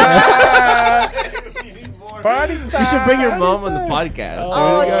 Party time! Party time! You should bring your mom on the podcast.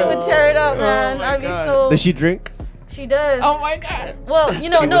 Oh, There you she go. would tear it up, Oh man. my I'd be God. so. Does she drink? She does. Oh my God. Well, She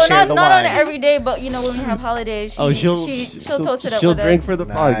will no, share not the not on wine. every day, but when we have holidays, Oh, she'll toast it up with drink us. for the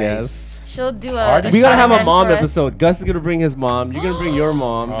podcast. Nice. She'll do Party a. We gotta have a event mom for us. episode. Gus is gonna bring his mom. You're gonna bring your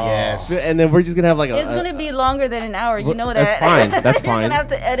mom. Yes. And then we're just gonna have like a. It's gonna be longer than an hour. You Well, know that's that. fine. That's You're fine. gonna have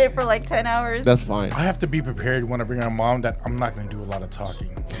to edit for like 10 hours. That's fine. I have to be prepared when I bring my mom that I'm not going to do a lot of talking.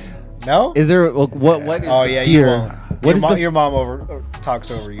 No? Is there what is Oh the yeah, you fear? won't. What is the Your mom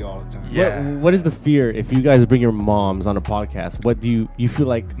talks over you all the time. Yeah. what is the fear if you guys bring your moms on a podcast? What do you feel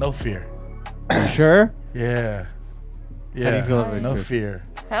like? No fear. You sure? Yeah. Yeah. How do you feel about no church? fear.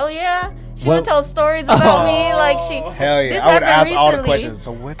 Hell yeah. She Well- would tell stories about me. Like she. Hell yeah. This I would happened ask all the recently. questions.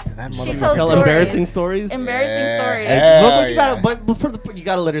 So what did that She motherfucker tells Tell stories. embarrassing stories. Embarrassing Yeah. stories. Hell But you gotta, yeah. but before you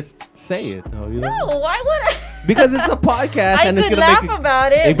gotta let her say it though. You know? No, why would I? Because it's a podcast I and it's could gonna laugh make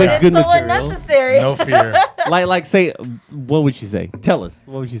about it it, but makes it's good so material. unnecessary. No fear. like say what would she say? Tell us.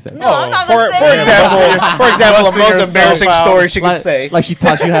 What would she say? No, I'm not For gonna say it. example, a Busting most herself embarrassing out. story she could Like, say. like she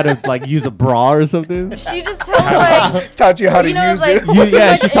taught you how to like use a bra or something. She just tells like Taught you how to you know, use it's it. like- Too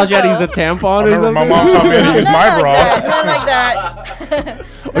Yeah, much she taught you how to use a info. tampon or remember something. my mom taught me how to use none my like bra. that, none like that.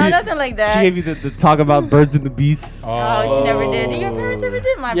 No, nothing like that. She gave you the talk about birds and the beasts. Oh, she never did. Your parents ever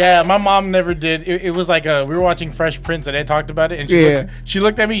did? Yeah, my mom never did. It was like we were watching Fresh Prince and they talked about it, and she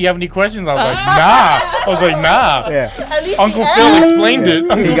looked at me. You have any questions? I was like, nah. I was like, nah. Yeah. At least Uncle she Phil asked. explained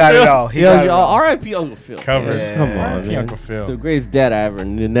it. He got it all. He got it all. R.I.P. Uncle Phil. Covered. Yeah. Come on, R.I.P. man. Uncle Phil. The greatest dad I ever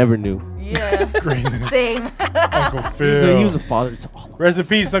never knew. Yeah. Great. Same. Uncle Phil. He was a father to all of us. Rest in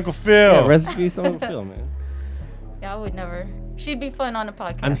peace, Uncle Phil. Yeah, rest in peace, Uncle Phil, man. Yeah, I would never. She'd be fun on a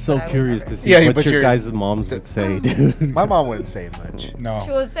podcast. I'm so but I would curious never. to see Yeah, what but your you're- guys' moms would say, dude. My mom wouldn't say much. No.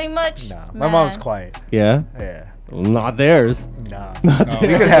 She would say much. Nah, my mom's Man. quiet. Yeah? Yeah. Well, not theirs. Nah.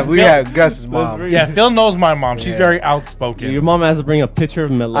 No. We had Gus's mom. Yeah, Phil knows my mom. She's Yeah. very outspoken. Your mom has to bring a picture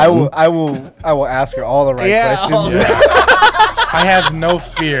of melon. I will ask her all the right Yeah, questions. I have no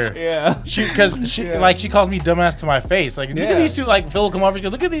fear. Yeah. She calls me dumbass to my face. Like, look Yeah. at these two. Like, Phil will come over. She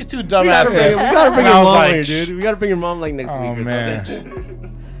goes, look at these two We gotta dumbasses. bring your And I was mom like, here, dude. We gotta bring your mom like next Oh week or man.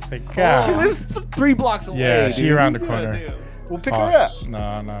 something. It's like, God. She lives 3 blocks away. Yeah, she dude. around the What corner. you gotta do? We'll pick her Pause. up.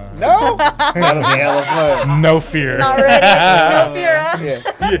 No. No? That'll be hella fun. No fear. Not ready. No fear. Huh?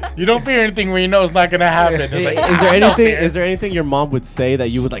 Yeah. You don't fear anything when you know it's not gonna happen. It's like, Is there no anything? fear. Is there anything your mom would say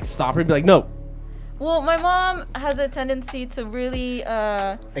that you would like stop her and be like, no? Well, my mom has a tendency to really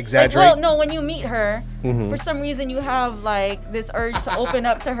Exaggerate. Like, well, no, when you meet her, Mhm. for some reason you have like this urge to open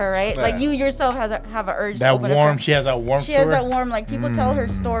up to her, right? Like Yeah. you yourself have an urge to that open up warm? to She has that warmth. She to has her? that warm, like people tell her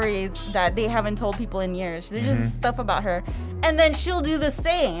stories that they haven't told people in years. There's just stuff about her. And then she'll do the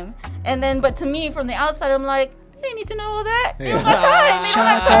same. And then, but to me, from the outside, I'm like, they didn't need to know all that. They don't have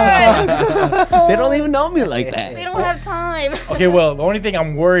time. They don't have time. They don't even know me like that. They don't have time. Okay, well, the only thing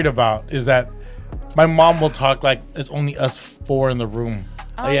I'm worried about is that my mom will talk like it's only us 4 in the room.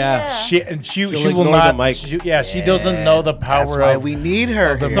 Oh, yeah. She will ignore the not. mic. She doesn't know the power That's why of. we need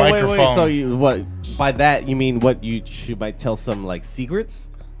her. the here. So wait, microphone. so you what? By that you mean what? She might tell some like secrets,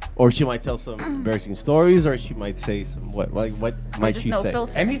 or she might tell some embarrassing stories, or she might say some what? Like what might Just she no say?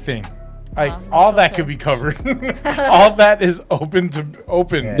 filter. Anything. Like no all that filter. could be covered. All that is open to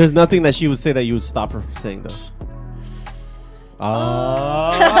open. Yeah. There's nothing that she would say that you would stop her from saying though.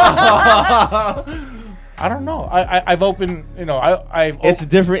 I don't know. I've opened. You know, I've. It's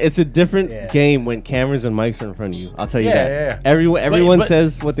different. It's a different Yeah. game when cameras and mics are in front of you. I'll tell you Yeah, that. yeah. Everyone but-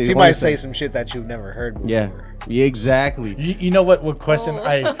 says what they. She wanna might say some shit that you've never heard before. Yeah, exactly. You know what question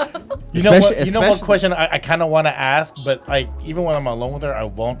Oh. you know what Especially- question I kind of want to ask, but like even when I'm alone with her, I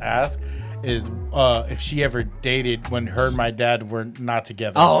won't ask. Is if she ever dated when her and my dad were not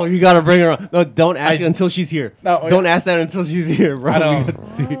together. Oh, you gotta bring her on. No, don't ask I- it until she's here. No, Don't ask that until she's here, bro. I don't- We gotta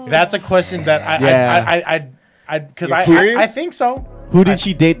see. That's a question that because You're I curious? think so. Who did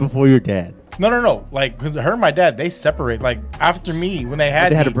she date before your dad? No. Like, cause her and my dad, they separate. Like after me, when they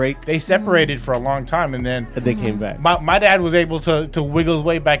had They had me, a break? They separated for a long time, and then And they came back. my dad was able to wiggle his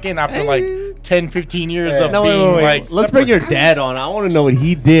way back in after like 10, 15 years Yeah. of No, being wait. like. Let's bring your dad on. I want to know what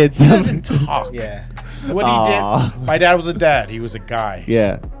he did. He doesn't talk. Yeah. What Aw. he did. My dad was a dad. He was a guy.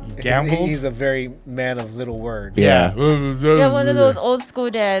 yeah. He gambled. He's a very man of little words. yeah. Yeah, one of those old school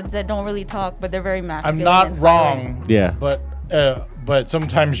dads that don't really talk, but they're very masculine. I'm not and silent. wrong. Yeah. But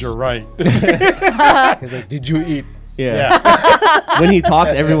sometimes you're right. He's like, did you eat? Yeah. Yeah. When he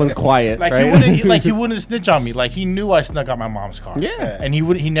talks, everyone's quiet. Like right? he wouldn't snitch on me. Like he knew I snuck out my mom's car. Yeah. And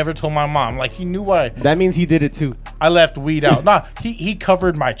he never told my mom. Like he knew That means he did it too. I left weed out. Nah, he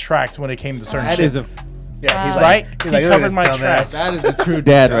covered my tracks when it came to certain That shit. is a Yeah, he's Right? like, He look at covered this my dumbass. tracks. that is a true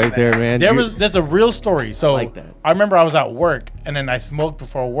dad right there, man. There's a real story. So like that. I remember I was at work and then I smoked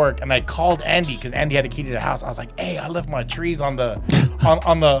before work and I called Andy because Andy had a key to the house. I was like, "Hey, I left my trees on the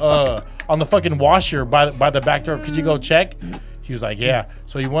on the fucking washer by the back door. Could you go check?" He was like, "Yeah."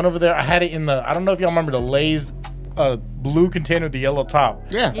 So he went over there. I had it in the I don't know if y'all remember the Lay's blue container with the yellow top.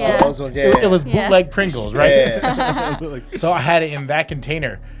 Yeah. Yeah. Those ones, yeah, It was Yeah. bootleg Pringles, right? Yeah. So I had it in that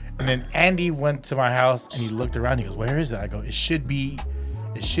container. And then Andy went to my house and he looked around. He goes, "Where is it?" I go, It should be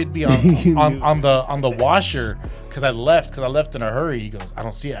on the washer because I left in a hurry." He goes, "I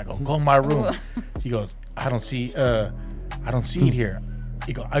don't see it." I go in my room." He goes, I don't see it here."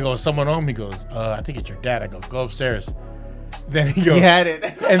 I go, "Is someone home?" He goes, "I think it's your dad." I go upstairs." Then he goes, He had it.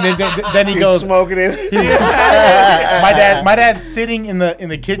 and then he He's goes, smoking it. my dad's sitting in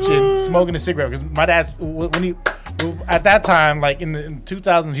the kitchen smoking a cigarette because my dad's when he at that time like in the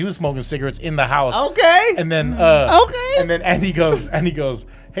 2000s he was smoking cigarettes in the house. Okay. And then Okay. and then Andy goes,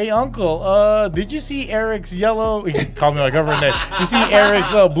 "Hey uncle, did you see Eric's yellow?" He called me my government name. "You see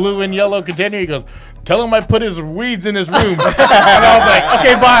Eric's blue and yellow container?" He goes, "Tell him I put his weeds in his room." And I was like,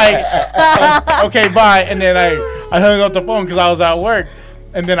 "Okay, bye." Okay, bye. And then I hung up the phone because I was at work.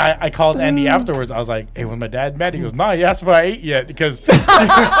 And then I called Andy afterwards. I was like, "Hey, was my dad mad?" He goes, "Nah, he asked if I ate yet because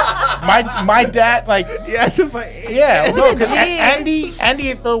my dad like Yes, if I ate. yeah, no, because Gee.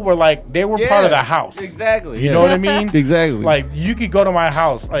 Andy and Phil were like they were part of the house. Exactly. You know what I mean? Exactly. Like you could go to my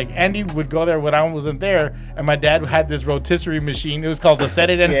house. Like Andy would go there when I wasn't there, and my dad had this rotisserie machine. It was called the Set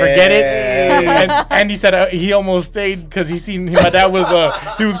It and Forget It. And Andy said he almost stayed because he seen my dad was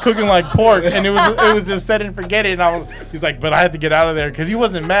he was cooking like pork, and it was just Set It and Forget It. And he's like, but I had to get out of there because he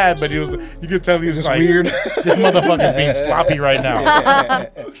wasn't mad, but you could tell he was just like weird. This motherfucker's being sloppy right now.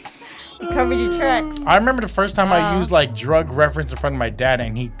 You covered your tracks. I remember the first time I used like drug reference in front of my dad,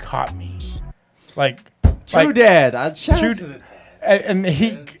 and he caught me. True dad. I'd shout True- out to the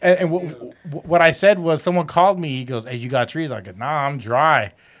dad. What I said was someone called me. He goes, "Hey, you got trees?" I go, "Nah, I'm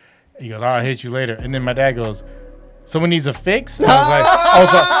dry." He goes, "I'll hit you later." And then my dad goes, "Someone needs a fix?" And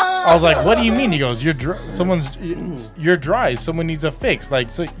I was like, "What do you mean?" He goes, "You're dry. You're dry. Someone needs a fix. Like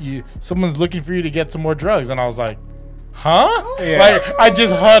someone's looking for you to get some more drugs." And I was like, "Huh?" Yeah. Like I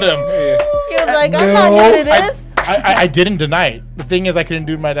just hugged him. He was like, I'm not new to this. I didn't deny it. The thing is, I couldn't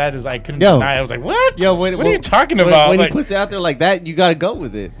do to my dad is I couldn't Yo. deny it. I was like, "What? Yo, what are you talking about?" When Like, he puts it out there like that, you gotta go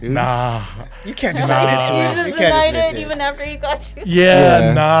with it, dude. nah. You can't just Nah. admit to You it. just You can't denied admit it to even after he got you. Yeah,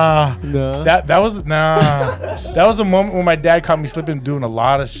 Yeah. nah. No. That was that was a moment when my dad caught me slipping, doing a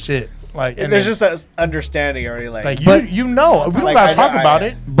lot of shit. Like, and There's then, just an understanding already. Like you But- you know, we don't Like, gotta I talk know- about I-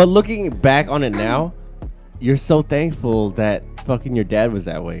 it. But looking back on it now, you're so thankful that fucking your dad was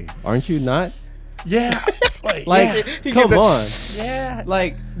that way, aren't you? Not Yeah, like, He come get the- on. yeah.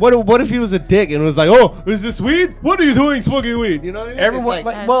 Like, what if he was a dick and was like, "Oh, is this weed? What are you doing smoking weed?" You know, what I mean? Everyone, It's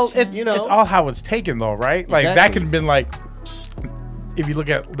like, well, That's it's true. You know? it's all how it's taken though, right? Like that Exactly. could have been like, if you look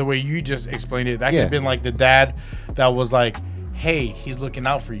at the way you just explained it, that could Yeah. have been like the dad that was like, "Hey, he's looking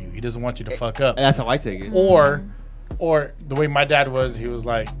out for you. He doesn't want you to fuck up." that's how I take it. Or the way my dad was, he was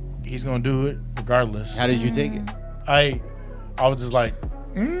like, "He's gonna do it regardless." How did you take it? I was just like,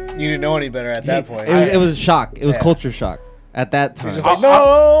 you didn't know any better at that point. It was shock. It was Yeah. culture shock at that time. just like,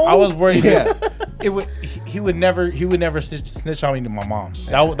 no. I was worried. Yeah. He would never snitch on me to my mom.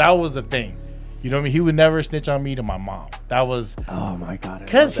 That was the thing. You know what I mean? He would never snitch on me to my mom. That was Oh my god.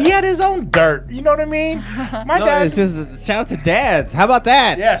 because he had his own dirt. You know what I mean? My No, dad. it's just shout out to dads. How about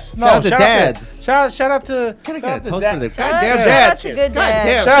that? Yes. No. Shout out to dads. Shout out to. Can I shout get out a to toast dad- for them? Shout Goddamn out dads. to good God dads.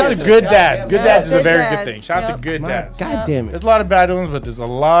 damn. Shout out to good dads. Good dads is a Good very dads. good thing. Shout out Yep. to good My dads. God damn There's it. a lot of bad ones, but there's a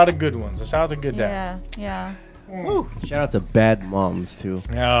lot of good ones. So shout out to good dads. Yeah. Shout out to bad moms too.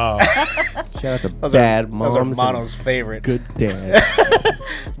 Yeah. Shout out to Those bad are, moms. those are and Mono's favorite. good dad.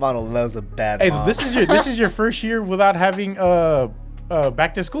 Mono loves a bad Hey, so mom. this is your first year without having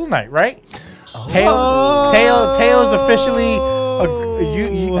back to school night, right? Oh. Tail's officially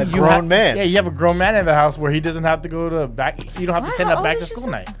A grown man. Yeah, you have a grown man in the house where he doesn't have to go to back. You don't have to attend Wow, a back oh, to she's school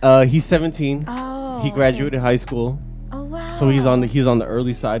so- night. He's 17. Oh. He graduated high school, Oh wow. so he's on the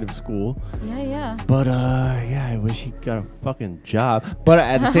early side of school. Yeah. But yeah, I wish he got a fucking job. But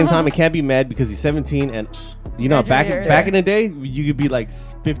at the same time, I can't be mad because he's 17, and you know, Graduated back early. in the day, you could be like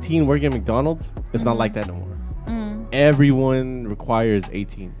 15 working at McDonald's. It's not like that no more. Mm. Everyone requires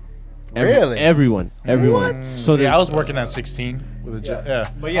 18. Really? Everyone. So Yeah, they- I was working at 16 with a job. Yeah.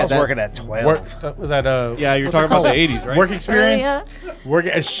 But I yeah, was that- working at 12. Work, was that Yeah, you're what's talking it about called? the 80s, right? Work experience. Yeah. Work.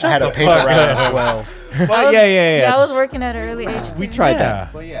 I Shut had the a paper fuck round at up. 12. But yeah. I was working at an early age. We too. tried Yeah.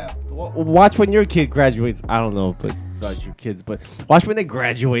 that. But yeah, watch when your kid graduates. I don't know, but about your kids, but watch when they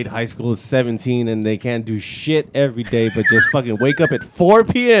graduate high school at 17 and they can't do shit every day, but just fucking wake up at 4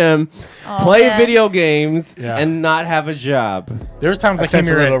 p.m., Oh, play man. video games, Yeah. and not have a job. There's times I I came sense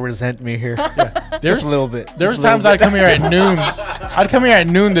a here. little resent me here. Just a little bit. There's Just a little times I'd bit. come here at noon. I'd come here at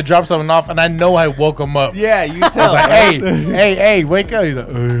noon to drop something off, and I know I woke him up. Yeah, you I was tell. like, right? hey, wake up. He's like,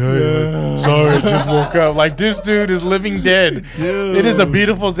 hey, sorry, I just woke up. Like, this dude is living dead. Dude. It is a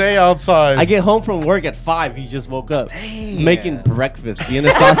beautiful day outside. I get home from work at 5. He just woke up, making breakfast, Vienna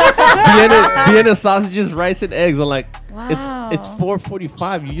sausage, Vienna sausages, rice and eggs. I'm like, Wow. it's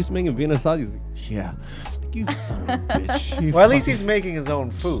 4:45. You just making Vienna sausages? Yeah. You son of a bitch. You Well, at least fucking- he's making his own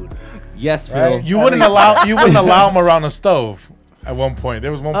food. yes, Phil. Right? you At wouldn't least- allow him around the stove at one point.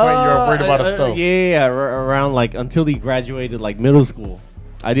 There was one point you were worried about a stove. Around like until he graduated like middle school.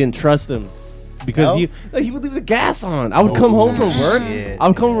 I didn't trust him because No? he would leave the gas on. I would come home from work. shit, I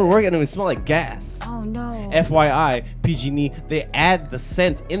would come from work and it would smell like gas. Oh no. FYI, PG&E, they add the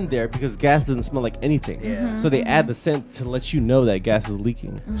scent in there because gas doesn't smell like anything. Yeah. So they add the scent to let you know that gas is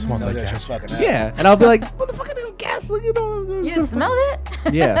leaking. Smells No, like that's gas. just fucking Yeah, and I'll be like, "What the fuck is this gas leaking on?" You smell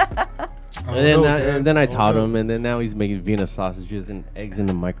it? Yeah. Oh, And then, no, and then I oh, taught no. him, and then now he's making Vienna sausages and eggs in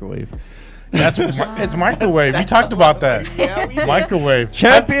the microwave. It's microwave. We talked about that. Microwave.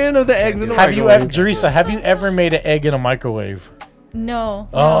 Champion of the eggs in the Have you microwave. ever, Jerisa? Have you ever made an egg in a microwave? No.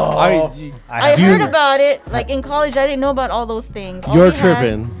 Oh, I heard about it. Like in college, I didn't know about all those things. All You're we had-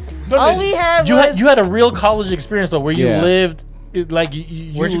 tripping. All we had you was had you had a real college experience though, where you Yeah. lived like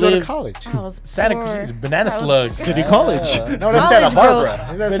you Where'd you go to lived- college? I was Santa poor. Cruz, Banana I was- Slug. City College. No, that's Santa College Barbara. broke. Is that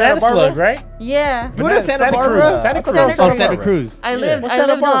Banana Santa Barbara? Slug, right? Yeah. What is Santa Cruz. Barbara? Santa Cruz. Santa Oh, Cruz. Santa Cruz. I lived. What's I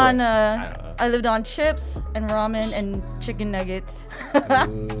Santa lived Barbara? on. I lived on chips and ramen and chicken nuggets. Is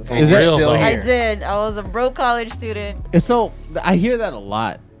that real, still though? I here? did. I was a broke college student. And so I hear that a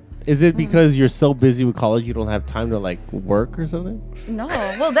lot. Is it because you're so busy with college you don't have time to like work or something? No,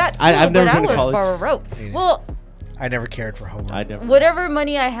 well that too, I've never but I been to was college. broke. Yeah. Well, I never cared for homework. I never. whatever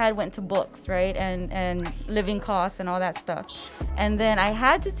money I had went to books, right, and living costs and all that stuff, and then I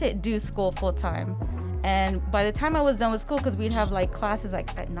had to do school full time. And by the time I was done with school, because we'd have like classes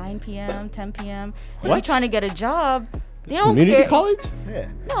like at 9 p.m., 10 p.m. If you're What? trying to get a job, they don't Community care. college? Yeah.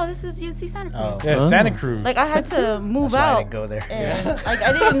 No, this is UC Santa Cruz. Oh. Yeah, Santa Cruz. Like I had to move That's why I out. didn't go there. And like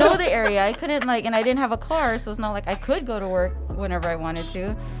I didn't know the area. I couldn't like, and I didn't have a car, so it's not like I could go to work whenever I wanted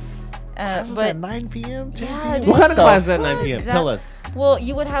to. Classes But at 9 p.m., 10 Yeah, p.m. dude. What kind of the class is at fuck? 9 p.m.? Exact- Tell us. well,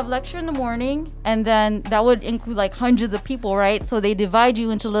 you would have lecture in the morning, and then that would include like hundreds of people, right? So they divide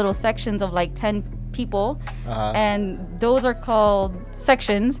you into little sections of like 10 people, Uh-huh. and those are called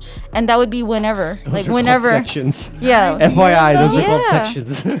sections, and that would be whenever, Those like are called whenever. sections. Yeah. FYI, those are called Yeah.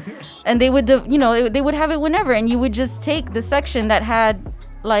 sections. And they would, they would have it whenever, and you would just take the section that had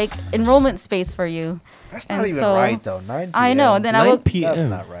like enrollment space for you. That's not And even so- right, though. 9 p.m. I know. Then I 9 would. p.m. That's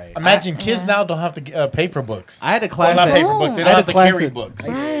not right. Imagine kids Yeah. now don't have to pay for books. I had a Well, class not pay at, for books. They I don't had have a to class carry at- books.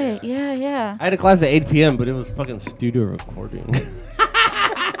 Right. Yeah. I had a class at 8 p.m., but it was fucking studio recording.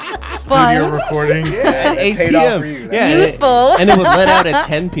 Studio Fun. recording. At 8 paid off p.m. for you. Yeah, That's and it- Useful. And it would let out at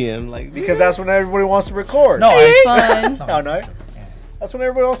 10 p.m. Like, Because that's when everybody wants to record. No, I. Fun. No. That's when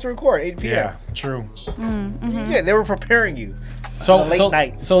everybody wants to record. 8 p.m. Yeah, true. Yeah, they were preparing you. So late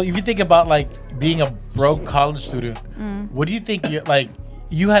nights. So if you think about like being a broke college student, what do you think you're like?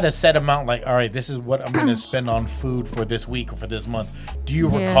 You had a set amount, like, all right, this is what I'm gonna spend on food for this week or for this month. Do you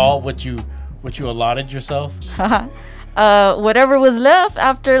Yeah. recall what you allotted yourself? Whatever was left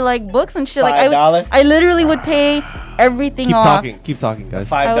after like books and shit. Like $5? I literally would pay everything keep off. Keep talking, guys.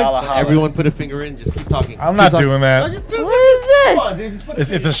 $5 I would- holla. Everyone put a finger in. Just keep talking. I'm Keep not talking. doing No, that. just do What is Come on, this? dude. Just put a It's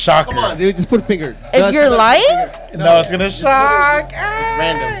finger. a shocker. Come on, dude. Just put a finger. If No, you're just put a lying? finger. No, it's gonna shock.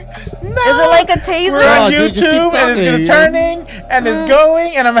 Random. Is it like a taser? We're on Oh, dude, just keep YouTube and it's talking. gonna turning and it's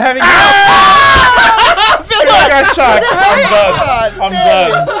going and I'm having. I feel like I got shocked. I'm done. I'm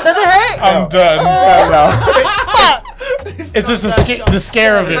done. Does it hurt? I'm done. It's just the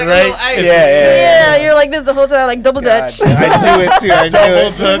scare of it, like a right? little ice. It's Yeah, you're like this the whole time, like double God, dutch. I knew it too. I double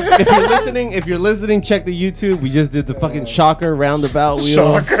knew it. touch. If you're listening, check the YouTube. We just did the fucking shocker roundabout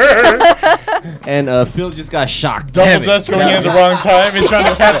wheel, Shocker. and Phil just got shocked. Double dutch going in at the wrong time and trying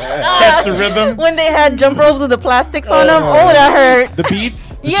to catch the rhythm. When they had jump ropes with the plastics on them, oh that hurt. The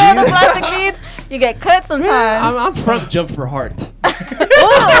beats. Yeah, the plastic beads. You get cut sometimes. I'm from Jump for Heart.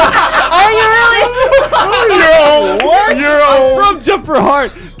 Are you really? You're From Jump for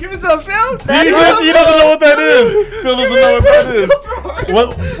Heart. Give me some, Phil. He doesn't know what that is. Phil doesn't know what that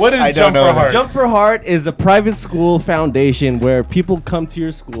is. What is I Jump don't know for that. Heart? Jump for Heart is a private school foundation where people come to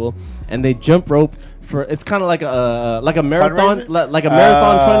your school and they jump rope for. It's kind of like a marathon, Fundraiser? like a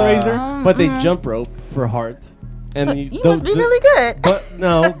marathon fundraiser, Oh, but they jump rope for Heart. And So you must be really good.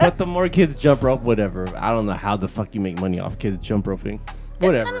 But the more kids jump rope, whatever. I don't know how the fuck you make money off kids jump roping.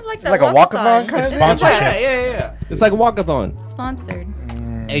 Whatever. It's kind of like, the Like a walkathon walkathon. kind of It's thing? sponsorship. yeah. It's like a walkathon. Sponsored.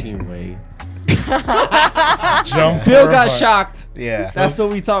 Anyway, Jump Phil for got Heart. shocked. Yeah. That's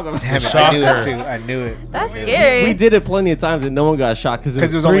what we talk about. Damn it. I Shocker. knew it too. I knew it. That's scary. We did it plenty of times and no one got shocked because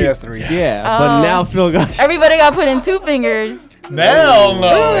Because it was only us three. Yeah, Oh. but now Phil got shocked. Everybody got put in 2 fingers. Hell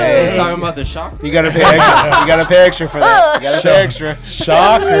no. We're talking about the shock. You gotta pay extra. You gotta pay extra for that. You gotta pay extra.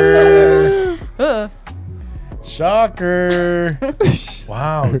 Shocker. Ugh. Shocker.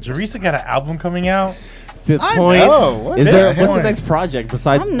 Wow. Jerisa got an album coming out. Fifth I point. know. What Is the there? hell? What's the next project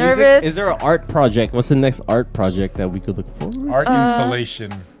besides? I'm music? nervous. Is there an art project? What's the next art project that we could look forward? Art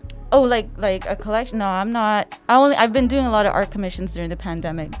installation. Oh, like a collection? No, I'm not. I've been doing a lot of art commissions during the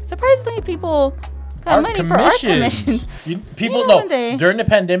pandemic. Surprisingly, people got money for art commissions. People Yeah, know one day. during the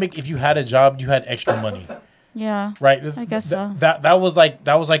pandemic, if you had a job, you had extra money, Yeah. right? I guess so. That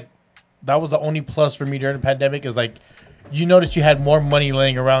was the only plus for me during the pandemic is like, you noticed you had more money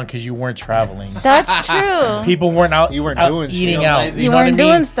laying around because you weren't traveling. That's true. People weren't out. You weren't out doing shit. eating You out. lazy. You know what weren't I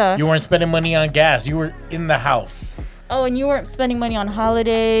mean? doing stuff. You weren't spending money on gas. You were in the house. Oh, and you weren't spending money on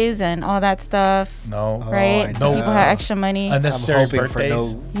holidays and all that stuff, No. right? I Some know. people have extra money. Unnecessary I'm hoping for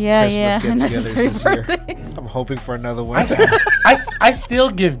birthdays. no Yeah, Christmas yeah. get-togethers this year. birthdays. I'm hoping for another one. I still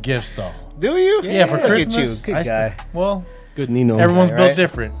give gifts though. Do you? Yeah, for Look at Christmas. you, good I guy. Well, Good Nino. everyone's Right, built right.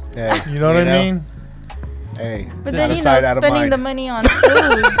 different. Yeah, You know what I mean? Hey, But this then, is side out of spending mind. the money on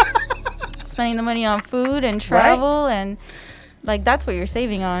food, spending the money on food and travel and like that's what you're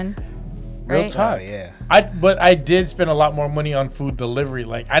saving on, Real right? talk. Oh yeah. But I did spend a lot more money on food delivery.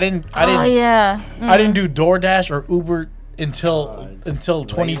 Like I didn't Oh yeah. I didn't do DoorDash or Uber until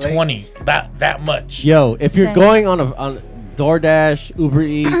 2020. That much. Yo, if you're Same. going on DoorDash, Uber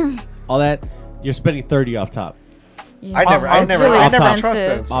Eats, all that, you're spending 30 off top. Yeah. I never It's really trust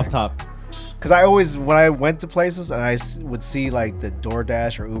expensive. those. Off top. Because I always, when I went to places and I would see like the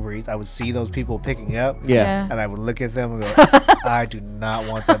DoorDash or Uber Eats, I would see those people picking up. Yeah. And I would look at them and go, I do not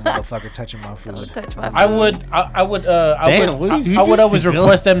want that motherfucker touching my Don't food. touch my food. I would Damn, what did you I would do, always Seville?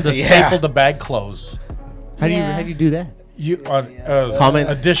 request them to Yeah. staple the bag closed. How do Yeah. you do that? You on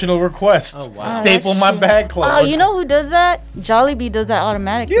Comments? additional request. Oh, wow. Oh, Staple that's my true. bag closed. Oh, you know who does that? Jollibee does that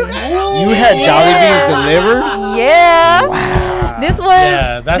automatically. You had Jollibee's delivered? Yeah. Wow. This was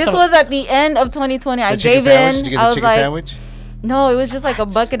Yeah, that's this a- was at the end of 2020. I The chicken gave sandwich? in. Did you get I the was chicken like, sandwich? no, it was just like a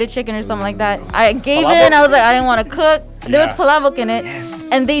bucket of chicken or something like that. I gave in. I was like, I didn't want to cook. There was Yeah. palavok in it,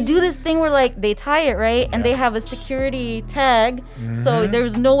 and they do this thing where like they tie it right, and they have a security tag, so there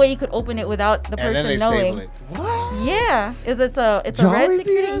was no way you could open it without the And then person they knowing. staple it. Yeah, it's a red Jollibee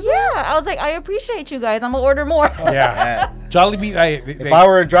security. has Yeah, I was like, I appreciate you guys. I'm gonna order more. Yeah. Jollibee. If I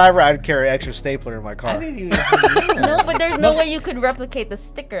were a driver, I'd carry an extra stapler in my car. No, but there's no way you could replicate the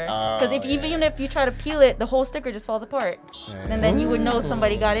sticker. Because even if you try to peel it, the whole sticker just falls apart. And then you would know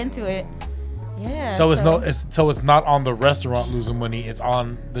somebody got into it. Yeah. so it's not on the restaurant losing money. It's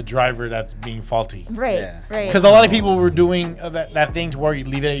on the driver that's being faulty. Right, Yeah. right. Because a lot of people were doing that thing to where you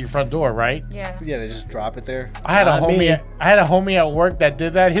leave it at your front door, right? Yeah. Yeah, they just drop it there. I had a Not me. homie at work that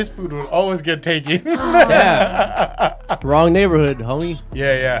did that. His food would always get taken. Yeah. Wrong neighborhood, homie.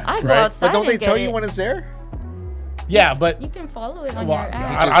 yeah. I go right? outside. But don't they and tell get you it. when it's there? Yeah, but You can follow it on well, your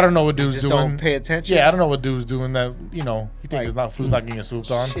app. I don't know what dude's Just doing. don't pay attention. Yeah, I don't know what dude's doing. That he thinks Like- it's not food's not getting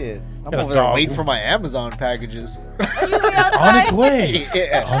swooped on. Shit. I'm Got a over there dog. waiting for my Amazon packages. On its way.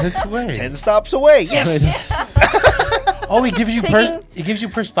 Yeah. On its way. 10 stops away. Yes. Oh, he gives you Taking-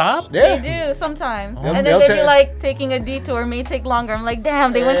 per stop. They do sometimes. They'll- And they'll then they'd be tell- like taking a detour, may take longer. I'm like,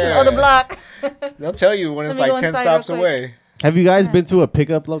 damn, they went to the Yeah. other block. They'll tell you when it's Let me like go 10 inside stops real quick. away. Have you guys been to a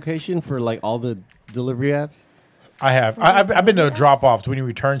pickup location for like all the delivery apps? I have. I've been to a drop off when you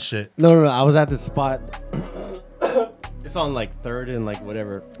return shit. No. I was at this spot. It's on like 3rd and like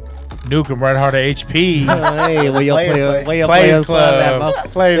whatever. Nuke 'em right hard at HP. Hey, where y'all Players play? Play. Where y'all Players players Club. club?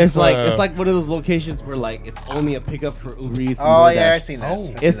 Players It's like Club. it's like one of those locations where like it's only a pickup for Uber Eats. And Oh, yeah, DoorDash. I seen that. Oh. I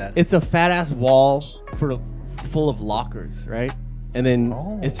seen It's that. it's a fat ass wall full of lockers, right? And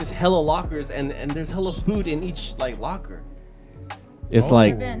then it's just hella lockers, and there's hella food in each like locker. It's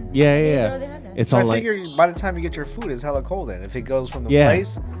like Been. yeah. They had that. It's So on I like figure by the time you get your food, it's hella cold then. If it goes from the Yeah.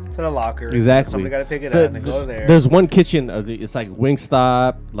 place to the locker, exactly. somebody got to pick it So up and then go there. There's one kitchen. It's like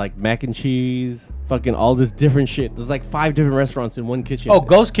Wingstop, like mac and cheese, fucking all this different shit. There's like 5 different restaurants in one kitchen. Oh,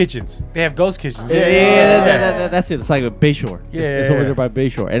 ghost kitchens. They have ghost kitchens. Yeah, that's it. It's like a Bayshore. It's over Yeah. there by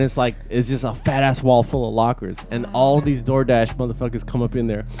Bayshore, and it's like it's just a fat ass wall full of lockers, and all these DoorDash motherfuckers come up in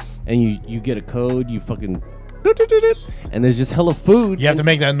there, and you get a code, you fucking, and there's just hella food. You have to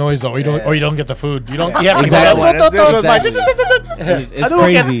make that noise though, or you don't get the food. You don't. You have to Exactly. go. This was my- Exactly. And it's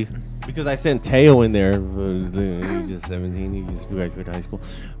crazy because I sent Teo in there. He's just 17. He just graduated high school,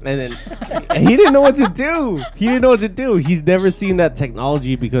 and then and he didn't know what to do. He's never seen that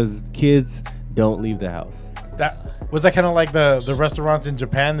technology because kids don't leave the house. That was that kind of like the restaurants in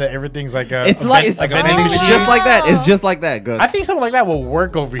Japan that everything's like a. It's like a vending it's machine. just like that. It's just like that. Good. I think something like that will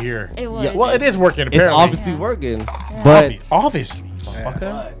work over here. It would. Well, it is working. It's Apparently, obviously working, but obviously,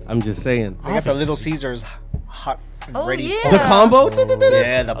 motherfucker. I'm just saying. They got the Little Caesars hot and Oh, ready. yeah. The combo,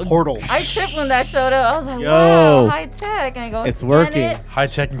 Yeah, the portal. I tripped when that showed up. I was like, Yo. wow, high tech. And I go, It's scan working. it, High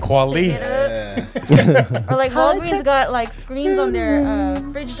tech and quality. pick it up. Yeah. Or like Walgreens got like screens on their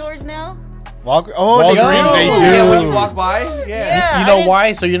fridge doors now. Oh, they Walgreens, they do. Yeah, when you walk by, Yeah. You I know didn't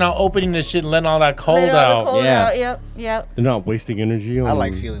why? So you're not opening the shit and letting all that cold let all the out. cold Yeah. out. Yep. They're not wasting energy on. I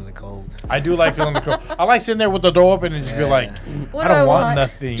like feeling the cold. I do like feeling the cold. I like sitting there with the door open and just be like, What I do don't I want want?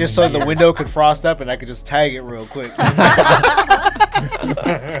 nothing. Just so the window could frost up and I could just tag it real quick.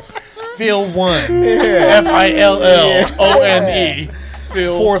 feel one. FILLONE.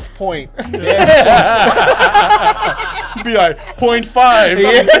 Phil. Fourth point. Be like 0.5.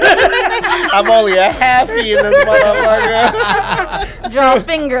 Yeah. I'm only a halfie in this motherfucker. Draw a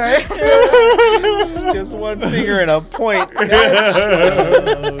finger. Just one finger and a point.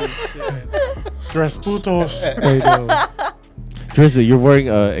 Tres putos. Drizzy, you're wearing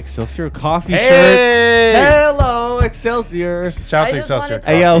a Excelsior coffee shirt. Hey! Hello, Excelsior. Shout out to I just wanted Excelsior. to-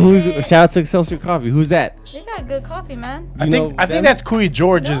 Hey, yo, shout out to Excelsior Coffee. Who's that? They got good coffee, man. I You think know them? that's Kui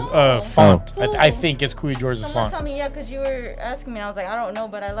George's No. font. Oh. I think it's Kui George's Someone font. told me, yeah, because you were asking me. And I was like, I don't know,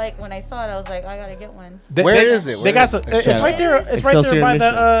 but I like when I saw it. I was like, I gotta get one. Where is it? They Where got is some. it? It's right there. It's right Excelsior there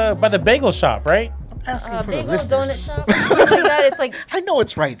Mission. by the bagel shop, right? Asking for the Bagel listeners. donut shop. Something like that. It's like I know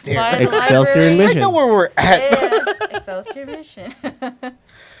it's right there. by the Excelsior library. Mission. I know where we're at. Yeah, Excelsior Mission.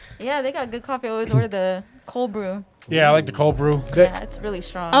 Yeah, they got good coffee. I always order the cold brew. Yeah, I like the cold brew. Yeah, it's really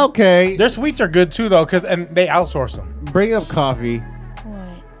strong. Okay. Their sweets are good too, though, and they outsource them. Bring up coffee.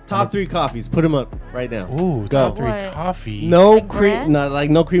 What? Top 3 coffees. Put them up right now. Ooh, Go. top 3 What? coffee. No Like cream. brand? Not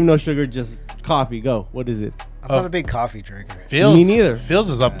like no cream, no sugar. Just coffee. Go. What is it? I'm not a big coffee drinker. Phil's, Me neither.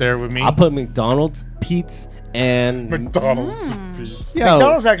 Phil's is up there with me. I'll put McDonald's, Pete's, and McDonald's. and Pete's. Yo,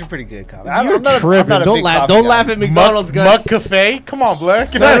 McDonald's actually pretty good coffee. You're I'm not tripping. a Don't big laugh. coffee Don't guy. laugh at McDonald's, Mug guys. Cafe. Come on, Blair.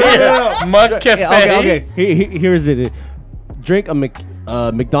 Get out of here. Mug Cafe. Okay. Here's it. Drink a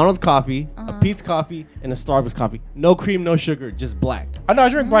McDonald's coffee, a Pete's coffee, and a Starbucks coffee. No cream, no sugar, just black. I know I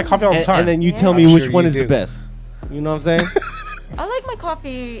drink black coffee all the And, time. and then you Yeah. tell me I'm which sure one you is the do. best. You know what I'm saying? I like my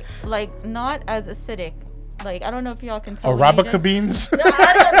coffee like not as acidic. Like I don't know if y'all can tell. when you Arabica drink- beans. No,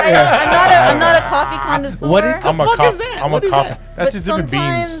 I'm not a coffee connoisseur. What is I'm a fuck coffee. is that? I'm a What is coffee. that? That's But just different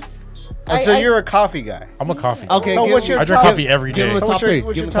beans. sometimes Oh, so you're a coffee guy. I'm a coffee. Okay. So give what's him- your I drink top- coffee every Give him day. a So top what's your- 3.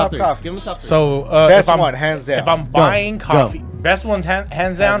 what's Give your him a top top 3. coffee? Give him a top 3. So Best if I'm, one, hands down. If I'm buying coffee, Go. best one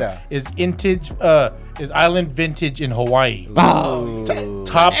hands down down. is vintage. Is Island Vintage in Hawaii. Oh.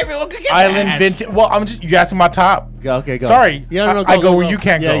 Top Everyone can get Island that. Vintage. Well, I'm just you asking my top. Go, okay, go. Sorry, Yeah, no, I go where you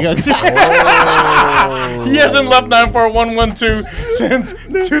can't yeah, go. go. He hasn't left 94112 since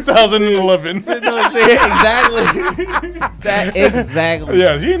 2011. No, say exactly. Exactly.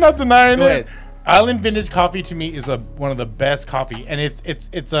 Yeah, you're not denying Go it. ahead. Island Vintage coffee to me is one of the best coffee, and it's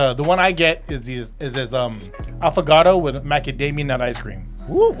the one I get is this affogato with macadamia nut ice cream.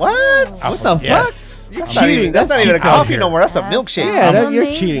 Ooh, what? What the Yes. That's not even, that's not even a cheap out coffee here. no more. That's a That's milkshake. Yeah, That's you're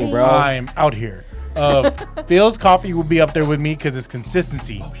amazing. cheating, bro. I'm out here. Phil's coffee will be up there with me because it's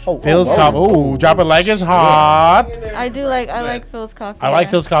consistency. Oh, Phil's oh, coffee. oh. Oh, drop it like it's hot. I like Phil's coffee. I like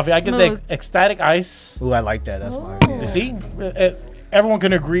yeah. Phil's coffee. I get Smooth. the ecstatic ice. Ooh, I like that. That's mine. Ooh. You see, everyone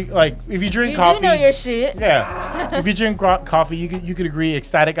can agree. Like if you drink You coffee, do know your shit. yeah. If you drink coffee, you could agree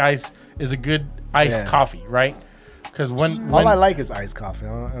ecstatic ice is a good iced Yeah. coffee, right? Because when All I like is iced coffee.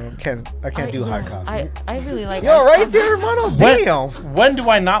 I can't do hot coffee. I really like. Yo, iced right coffee. there, mano. when, Damn. when do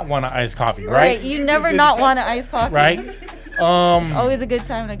I not want an iced coffee, Right, right? you never not want an iced coffee. Right. Always a good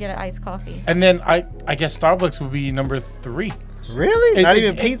time to get an iced coffee. And then I guess Starbucks would be number 3. Really? It- Not it-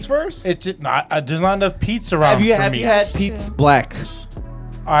 even it- Pete's first? It's just not. There's not enough pizza around for Have me. you had Pete's Black?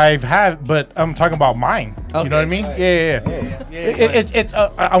 I've had, but I'm talking about mine. You know what I mean? Yeah. It's.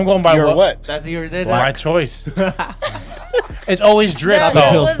 I'm going by Your what? That's your my choice. It's always drip No,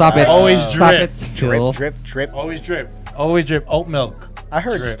 though. Phil, Stop it. Always Stop drip. it. Phil. Drip. Always drip. Always drip. Oat milk. I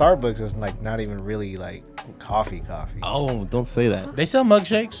heard Drip. Starbucks is like not even really like coffee. Oh, don't say that. They sell mug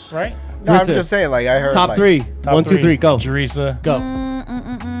shakes, right? No, I'm Listen, just saying, like I heard Top like, 3. Top 1, 2, 3. Go. Teresa. Go.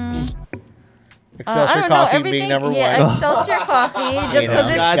 Excelsior I don't know, Coffee everything. being number Yeah, one. Excelsior Coffee, just You because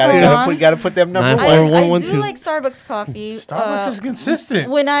know, it's gotta strong. put them number 9, one. 4, I 1, do 2. like Starbucks coffee. Starbucks is consistent.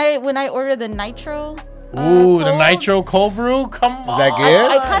 When I order the nitro. Ooh, the cold, nitro cold brew. Come on. Is that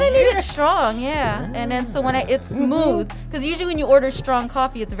good? I kind of need it strong, yeah. And then so when it's smooth, because usually when you order strong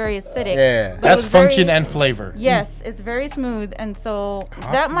coffee, it's very acidic. Yeah. But it That's was very- function and flavor. Yes, it's very smooth, and so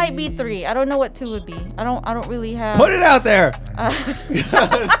that might be 3. I don't know what 2 would be. I don't really have. Put it out there.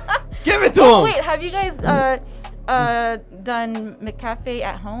 Give it to him. Wait, have you guys done McCafe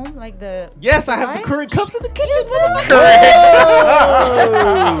at home, like the? Yes, I have the Right? current cups in the kitchen.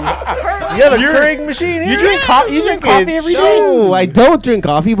 You have a Keurig machine here? You drink coffee every day? No, I don't drink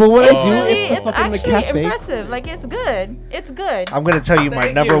coffee, but what I It's do really, is the it's fucking actually McCafe. impressive. Like it's good. It's good. I'm gonna tell you my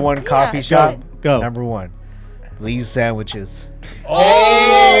Thank number you. one coffee Yeah, shop. Go. Number 1, Lee's Sandwiches. Oh,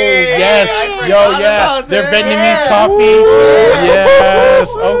 yes. I Yo, forgot yeah. about They're that. Vietnamese Yeah. coffee. Yes.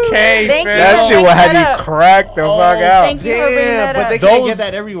 Okay, Thank you. Phil. That shit will bring have that you up. crack the fuck out. Thank you for bringing Yeah, that but up. they can't Those- get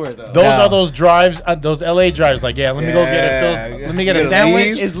that everywhere though. Those No. are those drives, those LA drives. Like, yeah, let me go get it. Yeah. Phil's, let me get a Get a sandwich.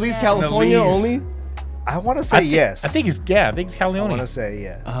 Lee's. Is Lee's Yeah. California Lee's. only? I want to say yes. I think it's I Calione. want to say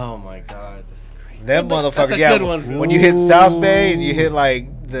yes. Oh my god, that's crazy. Them motherfuckers. That's a Yeah. good one. When you hit South Bay and you hit like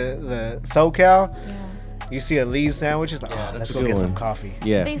the SoCal, Yeah. you see a Lee's sandwich. It's like, Yeah, oh, that's let's a go good get some one. coffee.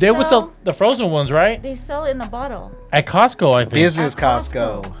 Yeah. They would sell the frozen ones, right? They sell it in the bottle. At Costco, I think. Business At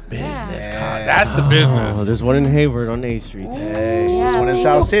Costco. Business Yeah. That's the Oh, business. there's one in Hayward on 8th Street. Hey, Yeah, there's one in see?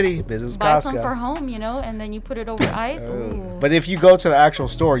 South City. Business Buy some for Costco. home, you know, and then you put it over ice. Ooh. But if you go to the actual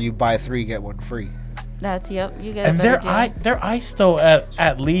store, you buy 3 get 1 free. That's yep. You get And a better deal. their ice though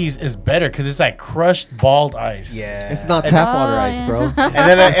at Lee's is better because it's like crushed balled ice. Yeah. It's not tap water Oh, ice, yeah. bro.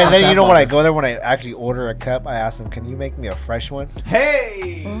 And then you know when I go there, when I actually order a cup, I ask them, "Can you make me a fresh one?"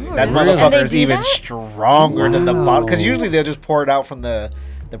 Hey. Ooh, That really? And motherfucker they is do even that? stronger than the bottle. Because Wow. usually they'll just pour it out from the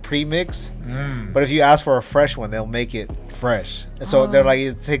pre-mix. But if you ask for a fresh one, they'll make it fresh. So they're like,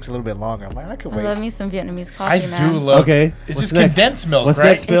 it takes a little bit longer. I'm like, I can I wait. love me some Vietnamese I coffee, man. do love. Okay. It's What's just next? condensed milk, What's right?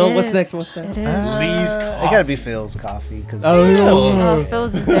 next, Phil? It What's is. next? What's next? It is. Lee's It gotta be Phil's coffee because Oh,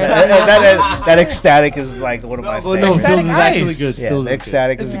 Phil's is there. that ecstatic is like one of my Oh, no, favorites. Phil's is Ecstatic actually ice. good. Yeah, Phil's the is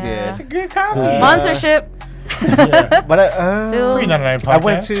ecstatic is Yeah. It's a good. good coffee. Sponsorship. Yeah. But Phil's. 399 I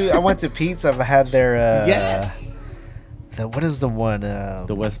went podcast. to Pete's. I've had their Yes. what is the one?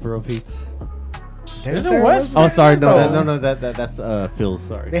 The Westboro Pete's. Is it there West? Oh, sorry. No. No. That's Phil's.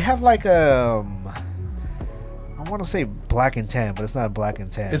 Sorry. They have like I want to say black and tan, but it's not black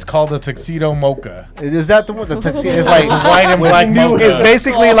and tan. It's called the tuxedo mocha. Is that the one? The tuxedo is like It's white and black mocha. It's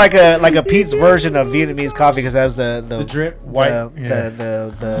basically like a Pete's version of Vietnamese coffee because it has the drip? White,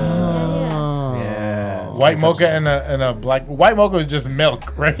 the Oh. yeah. White mocha and a black. White mocha is just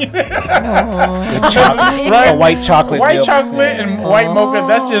milk, right? It's a white chocolate. White milk. chocolate and white mocha.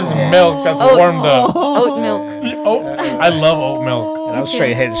 That's just milk that's Oat- warmed up. Oat milk. Oh, I love oat milk. And I was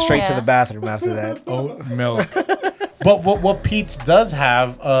headed straight to Yeah. the bathroom after that. Oat milk. But what Pete's does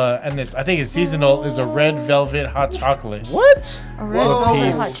have, and I think it's seasonal, is a red velvet hot chocolate. What? A red What velvet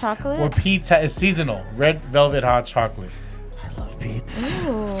Pete's? hot What chocolate. Pete's is seasonal, red velvet hot chocolate. I love Pete's.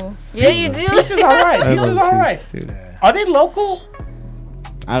 Ooh. Yeah, you do. Pete's is all right. Pete's is all right. Dude. Are they local?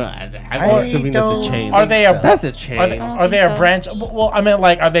 I'm I assuming that's a don't chain. Are they a so. That's a chain. Are they, don't are they think a so. branch? Well, I mean,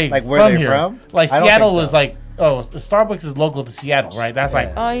 like, are they Like, where from they here? from? Like I don't think Seattle so. is like, oh, the Starbucks is local to Seattle, right? That's like,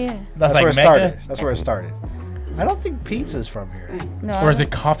 Oh yeah. that's That's like where it Mecca? started. That's where it started. I don't think pizza's from here. No. Or is it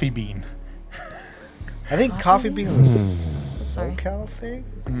coffee bean? I think coffee beans is a Sorry. SoCal thing.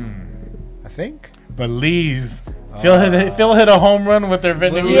 I think. But Lee's. Phil hit a home run with their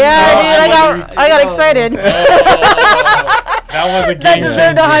Vietnamese. Yeah, dude. I got excited. That was a That game deserved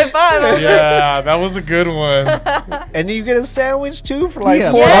a changer. high five. Yeah, that was a good one. And you get a sandwich too for like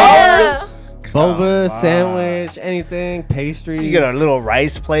Yeah. $4. Yeah. Boba, on. sandwich, anything, pastry. You get a little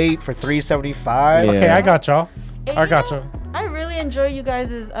rice plate for $3.75. Yeah. Okay, I got y'all. Hey, I you got know, you. I really enjoy you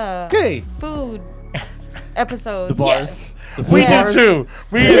guys' Hey, food episodes. the bars. The We food did bars. too.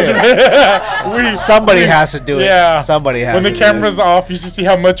 We Somebody has to do it. Yeah. Somebody has When to the do camera's off, you should see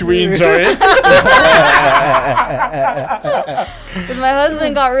how much we enjoy it. Because my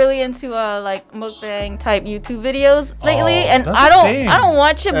husband got really into like mukbang type YouTube videos lately, Oh, and that's I a don't thing. I don't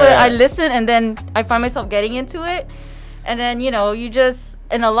watch it, but Yeah. I listen, and then I find myself getting into it, and then you just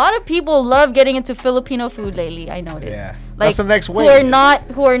and a lot of people love getting into Filipino food lately. I noticed. Yeah. Like That's the next who wave. are not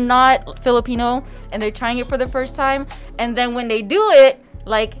Filipino and they're trying it for the first time, and then when they do it,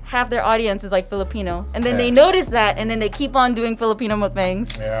 like half their audience is like Filipino, and then Yeah. they notice that, and then they keep on doing Filipino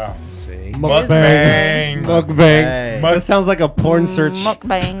mukbangs. Yeah. See? Mukbang. Mukbang. Hey. That sounds like a porn search.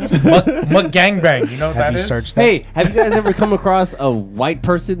 Mukbang. Mukgangbang. You know what Have that you is? searched that? Hey, have you guys ever come across a white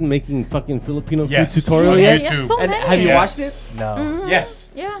person making fucking Filipino Yes. food tutorial On yet? YouTube. Yes, so And many. have you Yes. watched it? No.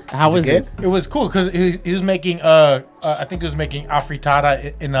 Yes. Yeah. How Is was it it? good? It was cool because he was making I think he was making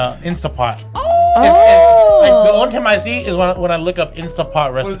afritada in a Instapot. Oh. Like the only time I see is when I look up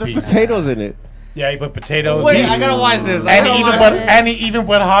Instapot Was there recipes. potatoes in it? Yeah, he put potatoes. Wait, he- I gotta watch this. and he even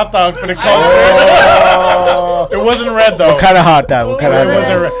put hot dog for the culture. It wasn't red though. What kind of hot dog? What kind It of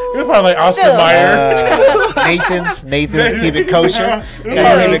wasn't red. It was probably like Oscar Still. Mayer. Nathan's keep it kosher. Yeah.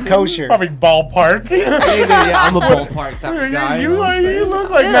 Gotta keep it kosher. Probably ballpark. Yeah, I'm a ballpark type of guy. you look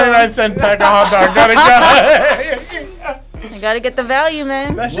like Still. 99-cent pack of hot dog. Gotta You gotta get the value,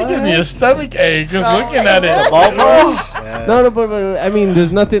 man. That shit gives me a stomach ache just looking at it. Ballpark? No, but I mean,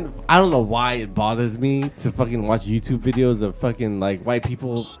 there's nothing. I don't know why it bothers me to fucking watch YouTube videos of fucking like white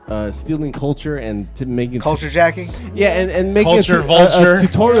people stealing culture and to making Culture jacking? Yeah, and making Culture a vulture.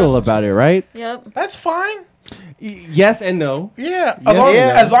 tutorial about it, right? Yep. That's fine. Yes and no. Yeah,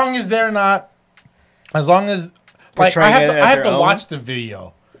 Yeah. as long as they're not, as long as like Portraying it I as have their to own? watch the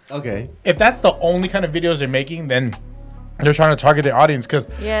video. Okay. If that's the only kind of videos they're making, then they're trying to target their audience because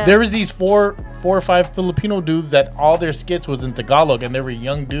Yeah. there was these four or five Filipino dudes that all their skits was in Tagalog, and they were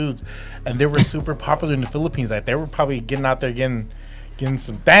young dudes, and they were super popular in the Philippines. Like they were probably getting out there getting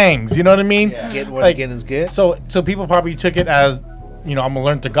some things. You know what I mean? Get what Like, again is good. So people probably took it as, I'm gonna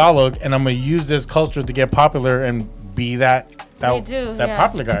learn Tagalog and I'm gonna use this culture to get popular and be that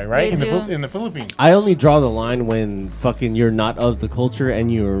popular guy, right? In the Philippines. I only draw the line when fucking you're not of the culture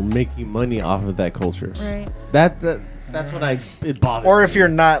and you're making money off of that culture. Right. That's what it bothers. Or me. if you're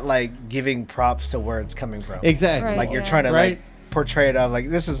not like giving props to where it's coming from. exactly Right. Like you're Yeah. trying to Right. like portray it of like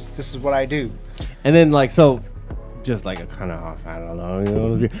this is what I do. And then like so, just like a kind of I don't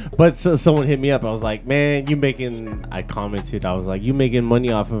know, but so someone hit me up. I was like, man, I commented. I was like, you making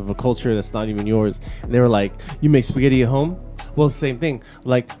money off of a culture that's not even yours. And they were like, you make spaghetti at home? Well, same thing.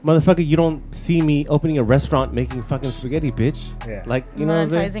 Like, motherfucker, you don't see me opening a restaurant making fucking spaghetti, bitch. Yeah. Like, you know what I'm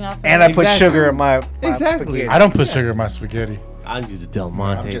saying? Monetizing off. And of I put Exactly. sugar in my Exactly. spaghetti. I don't put sugar in my spaghetti. I use the Del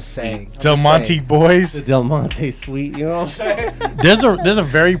Monte. I'm just saying. Del Monte boys. The Del Monte sweet, you know what I'm saying? There's a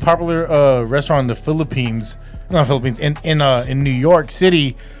very popular restaurant in the Philippines, in New York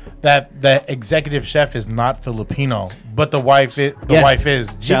City, that the executive chef is not Filipino, but the wife is Shout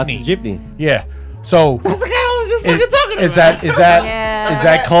out to Jitney. Jitney. Yeah. So That's the guy I was just fucking talking about. is that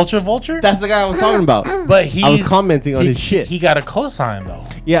Yeah. culture vulture? That's the guy I was talking about. But I was commenting on his shit. He got a cosign though,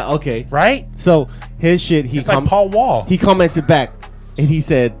 Yeah, okay. right? So his shit, It's like Paul Wall. he commented back and he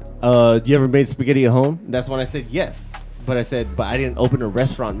said, do you ever made spaghetti at home? That's when I said yes. But I said, but I didn't open a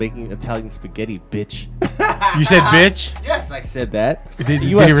restaurant making Italian spaghetti, bitch. You said bitch. Yes, I said that. Did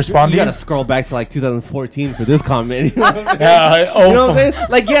he gotta respond to You you? gotta scroll back to like 2014 for this comment. You know what I'm saying? Oh, You know what I'm saying?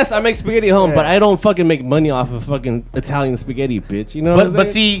 Like, yes, I make spaghetti at home, but I don't fucking make money off of fucking Italian spaghetti, bitch. You know what I'm but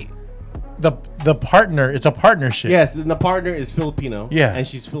saying? see, the partner, it's a partnership. Yes, and the partner is Filipino. Yeah. And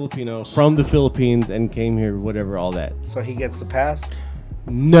she's Filipino from the Philippines and came here, whatever, all that. So he gets the pass?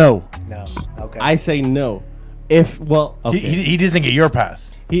 No. No. Okay. I say no. Okay. He doesn't get your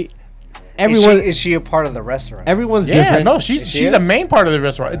pass. Is she a part of the restaurant? Everyone's Yeah, different. no, she's the main part of the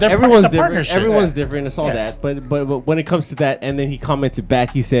restaurant. Everyone's It's a different. partnership. Everyone's different. It's all Yeah. that. But when it comes to that, and then he commented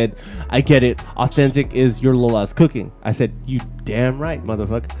back. He said, "I get it. Authentic is your Lola's cooking." I said, "You damn right,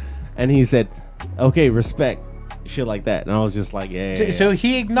 motherfucker." And he said, "Okay, respect." Shit like that. And I was just like, yeah. So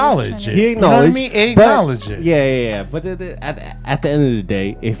he acknowledged it. He You know what I acknowledged. mean? He but- acknowledged it. Yeah. But at the end of the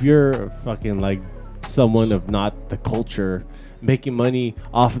day, if you're fucking like someone of not the culture, making money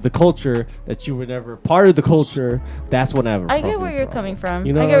off of the culture that you were never part of the culture, that's when I have a I problem. get where you're coming from.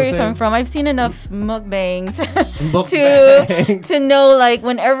 You know I what get where I'm you're coming saying? from. I've seen enough mukbangs Mukbangs. to know, like,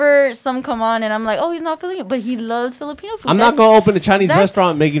 whenever some come on and I'm like, oh, he's not Filipino, but he loves Filipino food. I'm not gonna open a Chinese that's-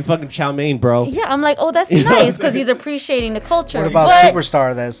 restaurant making fucking chow mein, bro. Yeah, I'm like, oh, that's You know what I'm nice because saying? he's appreciating the culture. What about but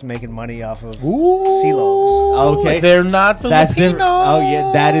Superstar that's making money off of Ooh. CeeLo's? Okay. They're not Filipino. That's different. Oh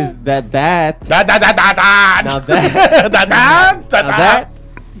yeah, that is that. Da, da, da, da, da. Now that. Da, da, da, Now da. that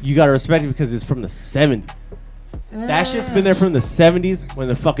you gotta respect it because it's from the 70s. That shit's been there from the 70s when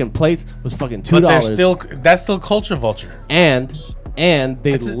the fucking plates was fucking $2. But that's still culture vulture. and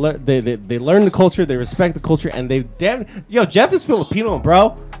they they learn the culture, they respect the culture, and they Jeff is Filipino,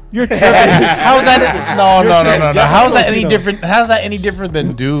 bro. You're tripping. How's that? No. Jeff How's is that any Filipino. different? How's that any different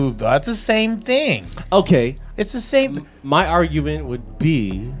than dude? Though it's the same thing. Okay, It's the same. my argument would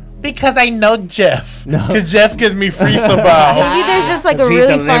be Because I know Jeff. No. Because Jeff gives me free sabao. maybe there's just like a 'Cause he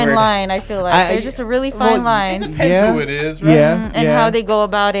really fine delivered. line. I feel like there's just a really fine line. Depends Yeah. who it is, right? yeah, And yeah. how they go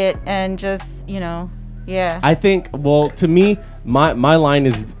about it, and just yeah. I think, well, to me, my line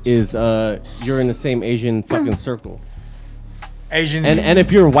is you're in the same Asian fucking circle. Asian. And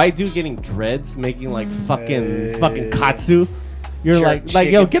if you're a white dude getting dreads, making like fucking katsu, you're like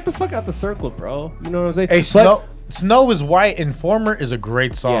yo, get the fuck out the circle, bro. You know what I'm saying? Hey, Snow is White. Informer is a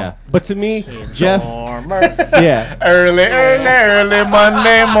great song. Yeah, but to me, Jeff, yeah, Early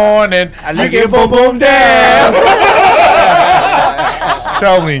Monday morning. I like it it boom boom down.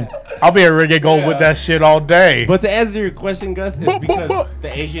 Tell me, I'll be a reggae gold with that shit all day. but to answer your question, Gus, is because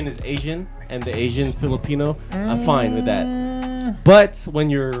the Asian is Asian and the Asian Filipino, I'm fine with that. But when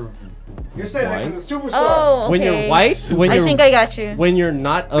you're saying White? that 'cause it's Superstar. Oh, okay. when you're white, when I you're think I got you. when you're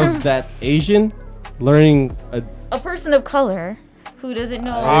not of that Asian, learning A person of color who doesn't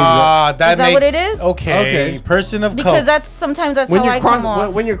know. That Is that makes what it is? Okay. Okay. Person of Because color. sometimes that's when how you're I come off.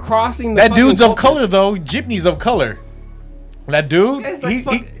 crossing when you're crossing the That fucking dude's of culture. color though. Jipney's of color. That dude, It's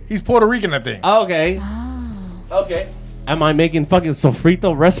like he's Puerto Rican, I think. Okay. Oh. Okay. Am I making fucking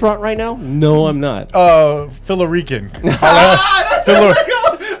sofrito restaurant right now? No, I'm not. Philo Rican.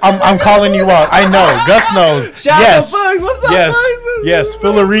 I'm calling you out. I know. Gus knows. Shout yes. out to Bugs. What's up, Yes. Bugs? Yes,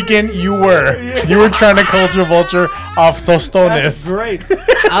 Puerto Rican, you were. You were trying to culture vulture off tostones. That's great.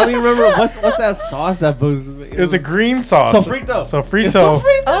 I don't even remember what's that sauce that was. It was a green sauce. Sofrito. Sofrito.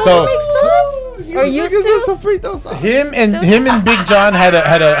 Oh, So or used to? Sofrito sauce. him and Big John had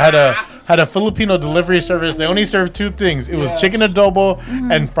a Filipino delivery service. They only served two things. It was chicken adobo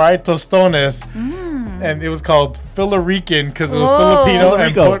and fried tostones. And it was called Puerto Rican because it was Whoa. Filipino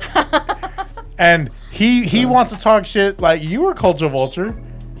and Rico. and he wants to talk shit like you were culture vulture.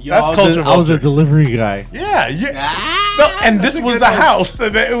 That's culture vulture. I was a delivery guy. Yeah, no, and this was the house.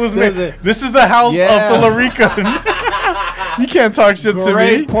 It was this is the house of Puerto Rican. You can't talk shit to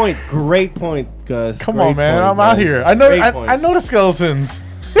me. Great point, Gus. Come Great on, man. point, I'm out here. I know the skeletons.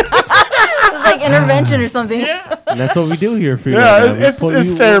 It's like intervention or something. And that's what we do here for you. Yeah,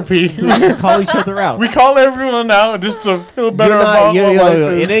 it's therapy. We call each other out. We call everyone out just to feel better You're not- about you're- what you're-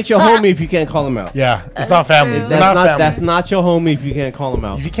 life It is. ain't your homie if you can't call him out. Yeah, it's That's not family. true. We're not family. That's not your homie if you can't call him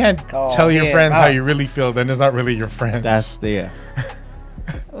out. If you can't Call tell your him friends how out. you really feel, then it's not really your friends.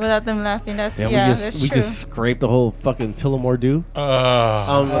 Without them laughing, that's we that's just true. scraped the whole fucking Tillamoor do.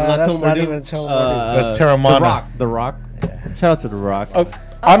 that's not even Tillamoor That's Terramana. The Rock. Shout out to The Rock.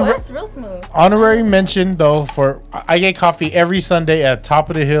 It's real smooth. Honorary mention though for I get coffee every Sunday at Top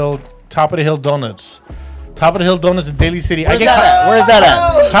of the Hill Donuts. Top of the Hill Donuts in Daly City. Where's that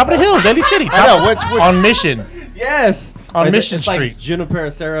at? Top of the Hill, Daly City. I know, which- on Mission. Yes. On Mission it's Street. Like Juniper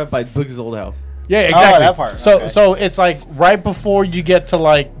Sarah by Boogie's old house. Yeah, exactly. that part. So Okay. so it's like right before you get to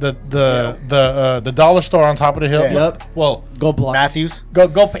like the dollar store on Top of the Hill. Yeah. Yep. Well, Go block. Matthews. go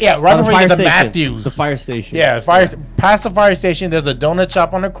yeah, right The before you fire get to station. Matthews. The fire station. Yeah, past the fire station, there's a donut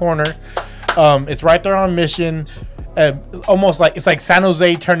shop on the corner. It's right there on Mission, almost like it's like San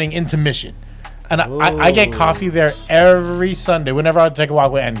Jose turning into Mission. And I get coffee there every Sunday. Whenever I take a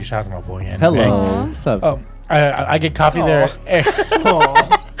walk with Andy, shout out to my boy Andy. Hello. What's up? I get coffee there.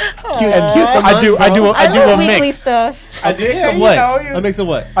 Cute I do I a love weekly mix. stuff. I do Yeah, some you what? know, you- A mix of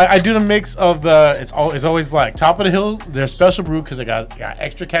what? I do the mix of it's always black. Top of the Hill, their special brew because I got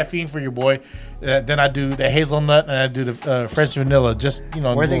extra caffeine for your boy. Then I do the hazelnut and I do the French vanilla. Just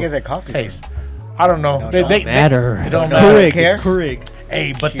Where they get their coffee taste. I don't know. They Matter. They don't It's matter. correct. Care? It's correct.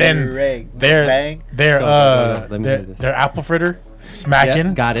 Hey, but then Correct. their Bang. Let me hear this. their apple fritter smacking.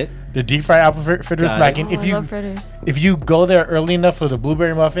 Yeah, got it. The deep fried apple fritter Got it. smacking. Oh, I love fritters. If you go there early enough for the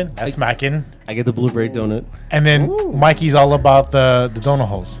blueberry muffin, that's smacking. I get the blueberry donut. And then Mikey's all about the donut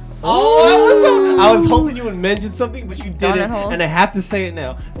holes. Oh, I was hoping you would mention something, but you didn't. Donut hole. And I have to say it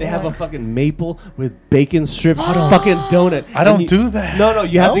now. They have a fucking maple with bacon strips fucking donut. I don't And do that. No,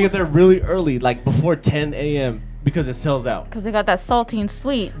 you have to No? get there really early, like before 10 a.m. because it sells out. Because they got that salty and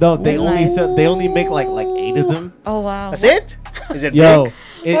sweet. No, they Ooh, only nice. they only make like 8 of them. Oh, wow. That's it? Is it Yo, big?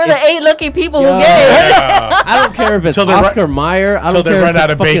 We're the 8 lucky people Yo. who get it. Yeah. I don't care if it's Till they Oscar Mayer. I till don't they care run if out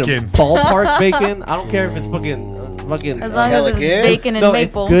it's of fucking bacon. ballpark bacon. I don't care if it's fucking As long Hella as it's good. bacon and no,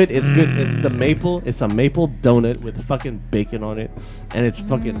 maple. it's good. It's good. It's the maple. It's a maple donut with fucking bacon on it, and it's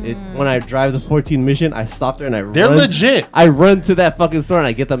fucking. When I drive the 14 Mission, I stop there and I They're run. legit. I run to that fucking store and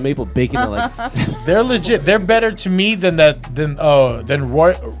I get the maple bacon at like. They're legit. They're better to me than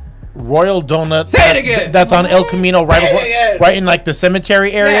Royal Donut. Say it again. That's on El Camino, right Say it before, again. right in like the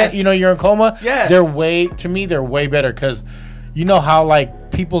cemetery area. Yes. You know, you're in Coma. Yes. They're way better because you know how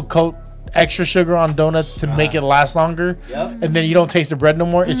like people coat extra sugar on donuts to make it last longer, Yep. and then you don't taste the bread no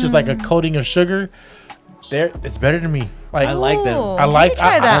more. It's just like a coating of sugar. It's better to me. Like I like them. Ooh, I like- let me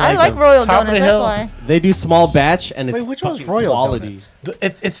try I that. I like like them. Royal Top of the Donuts. That's hill. why. They do small batch and it's Wait, which one's fucking Royal quality.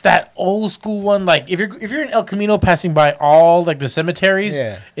 Donuts? It's that old school one. Like if you're in El Camino passing by all like the cemeteries,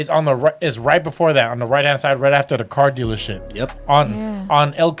 Yeah. it's on the right. It's right before that on the right hand side, right after the car dealership. Yep.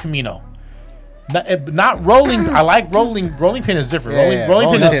 On El Camino. Not rolling. I like rolling. Rolling pin is different. Yeah, rolling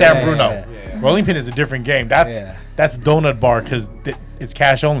pin is Rolling San Pin, Bruno. yeah, Rolling pin is a different game. That's donut bar because it's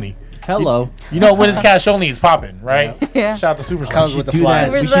cash only. Hello. You know when it's cash only, it's popping, right? Yeah. Shout out to Super Comes Smash. with the Do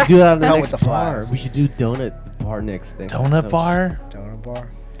flies. that. We should do that on the Come next with the bar. flies. We should do donut bar next thing. Donut bar. Donut bar.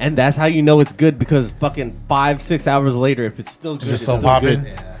 And that's how you know it's good because fucking 5-6 hours later, if it's still good, It's still still popping.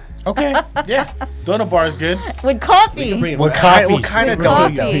 good. Okay. Yeah. Donut bar is good. With coffee. Bring it What back. kind of With donut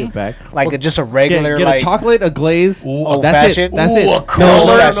coffee. though? Bring it back. Like just a Get, regular get like a chocolate, a glaze. Ooh, old That's fashioned. it. That's Ooh, it. a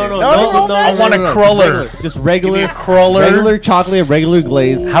cruller. I want a cruller. Just regular, Give me a cruller. regular chocolate, regular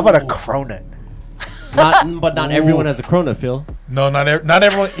glaze. How about a cronut? But not everyone has a Cronut, Phil. No, not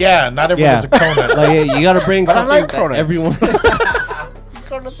everyone. Yeah, not everyone Yeah. has a donut. Like yeah, you gotta bring But I something like that Cronuts. everyone.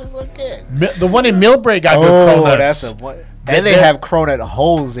 Cronuts is okay. The one in Millbrae got good Oh, cronuts. that's a what? Then they They're- have cronut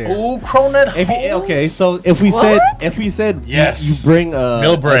holes there. Ooh, cronut. If you, holes. okay, so if we said Yes. you bring a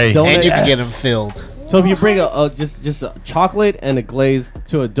Millbrae. a donut, And you can Yes. get them filled. So if you bring just a chocolate and a glaze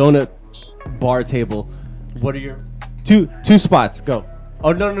to a donut bar table, what are your two spots? Go.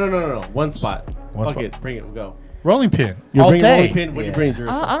 Oh no. One spot. One Fuck spot. it. Bring it. Go. Rolling pin. You're all bringing day. rolling pin. What do you bring,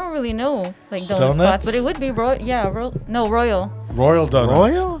 Jerissa? I don't really know like donut Donuts? spots, but it would be Royal. Royal donuts.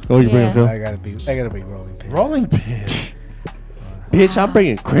 Royal? Oh, you bring Yeah. it, Phil? I gotta be rolling pin. Rolling pin. Bitch, I'm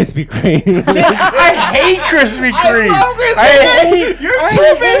bringing Krispy Kreme. I hate Krispy Kreme. You're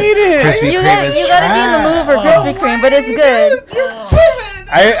tripping. Krispy You Kreme is gotta be in the mood for Krispy Kreme, but it's good.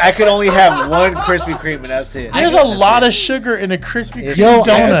 I could only have one Krispy Kreme and that's it. There's a lot of sugar in a Krispy It's Kreme just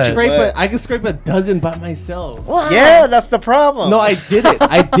donut. I can scrape a dozen by myself. Yeah, that's the problem. No, I did it.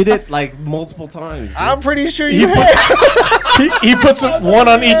 I did it like multiple times. dude. I'm pretty sure He you have. he puts one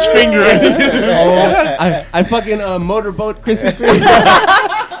on each finger. I fucking motorboat Krispy Kreme.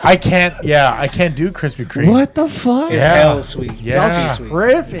 I can't do Krispy Kreme. What the fuck? It's Yeah. hella sweet. Yeah. It's too sweet.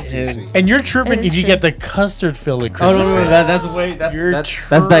 Ripping. And you're tripping It if is you true. get the custard filling Krispy Oh no, Kreme. that's way that's You're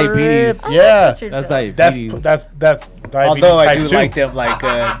that's diabetes. tripping. Yeah, Custard That's filling. diabetes. that's diabetes. Although I type do 2. like them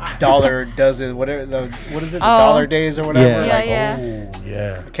like dollar dozen, whatever. What is it? The Oh. dollar days or whatever. Yeah. Like, Yeah. Oh,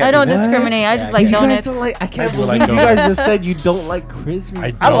 yeah. can't I don't do that. discriminate. I just Yeah, like You guys donuts. don't like. I can't do believe like you guys donuts. just said you don't like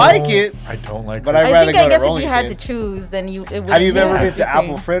Krispy. I like don't- it, I don't like. but Krispy I'd rather I go to guess if rolling you had pin. to choose, then it would. Have you ever been Krispy to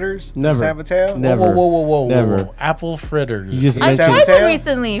Apple Kreme. Fritters? in Never. San Mateo? Never. Whoa, Never. Apple fritters. You just I mentioned. tried Mateo? them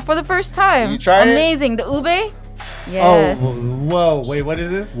recently for the first time. You tried it? Amazing. The ube. Yes. Oh, whoa! Wait, what is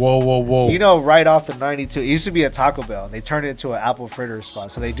this? Whoa. You know, right off the 92, it used to be a Taco Bell. They turned it into an apple fritter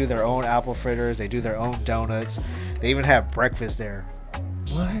spot. So they do their own apple fritters. They do their own donuts. They even have breakfast there.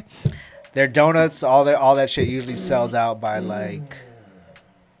 What? Their donuts, all that shit usually sells out by like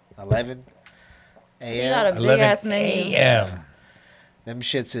 11 You got a a.m. big 11 ass menu. a.m. Them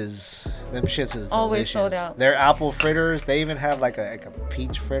shits is delicious. Always sold out. Their apple fritters, they even have like a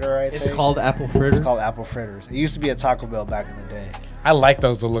peach fritter, I think. It's called apple fritter. It's called apple fritters. It used to be a Taco Bell back in the day. I like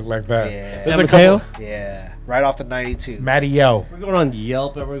those to look like that. Yeah. There's San a Mateo? couple. Yeah, right off the 92. Matty Yo. We're going on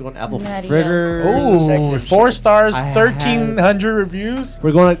Yelp and we're going apple Matty fritter. Ooh, 4 stars, I 1,300 reviews.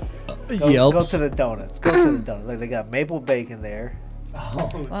 We're going to Go, Yelp. go to the donuts. Go to the donuts. Like they got maple bacon there.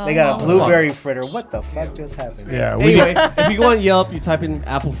 Wow. They got a blueberry fritter. What the fuck just happened? Yeah, we Anyway, if you go on Yelp, you type in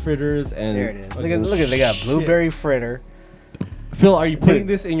apple fritters and There it is. Look at they got blueberry fritter. Phil, are you putting Dude,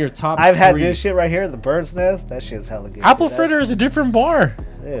 this in your top? I've had 3? this shit right here, the bird's nest. That shit's hella good. Apple Dude, fritter is a different bar.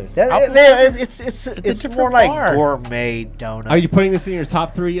 Dude, Apple it's different more like bar. gourmet donut. Are you putting this in your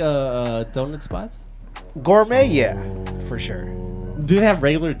top 3 donut spots? gourmet? Yeah, for sure. Do they have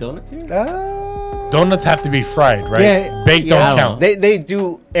regular donuts here? Donuts have to be fried, right? Yeah, Baked yeah, don't count. They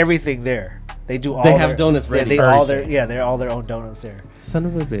do everything there. They do all. They have their, donuts ready. They all their Everything. they're all their own donuts there. Son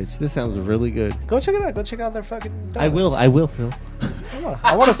of a bitch! This sounds really good. Go check it out. Go check out their fucking. Donuts. I will, Phil.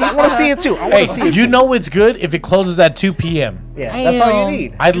 I want to see it too. I want to see Hey, it. you know it's good if it closes at 2 p.m. Yeah, that's all you Damn.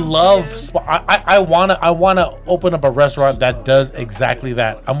 need. I love. I wanna open up a restaurant that does exactly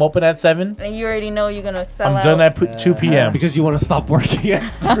that. I'm open at 7. And you already know you're gonna sell I'm out. done at 2 p.m. Because you want to stop working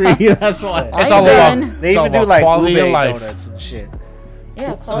at 3. That's why. It's I'm all done. about. They it's all even do about like quality of ube life. donuts and shit.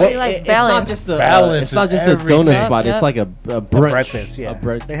 Yeah, quality like It's balance. not just the Balance it's not is just the donut everything. spot. Yep, It's yep. like a brunch. Breakfast, yeah. A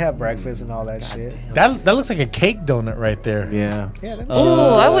brunch. They have breakfast and all that shit. That looks like a cake donut right there. Yeah. Yeah. them Ooh,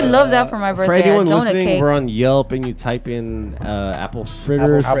 shits- I would love that for my For birthday. anyone a donut listening, cake. we're on Yelp and you type in apple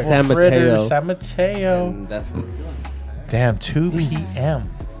fritters Apple San Fritters, Mateo. San Mateo. And that's what we're doing. Damn, 2 p.m.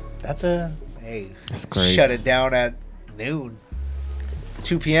 That's a. Hey, That's great. shut it down at noon.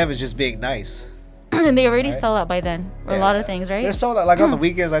 2 p.m. is just being nice. And they already Right. sell out by then. Or a Yeah. lot of things, right? They're sold out. Like on the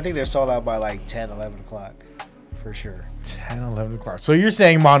weekends, I think they're sold out by like 10, 11 o'clock. For sure. 10, 11 o'clock. So you're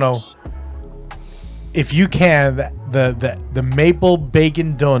saying, Mono, if you can, the maple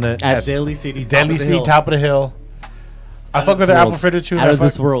bacon donut At Daly City, Deadly City, top of the hill. I Out fuck of with this their apple world. fritter too. Out I of fuck-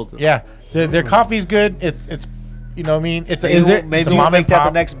 this world. Yeah, their coffee's good. It's you know what I mean. It's a Maybe it's we'll- a maybe mom we'll and make that the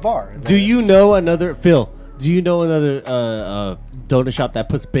pop. next bar. Do you know another Phil? Do you know another donut shop that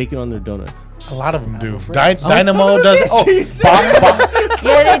puts bacon on their donuts? A lot of them do. fritters. Dynamo does. Oh, Bob,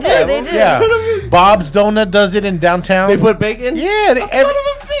 Yeah, they do. They do. yeah. Bob's Donut does it in downtown. They put bacon? Yeah, everyone.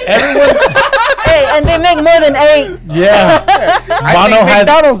 Hey, and they make more than 8. Yeah, Mono has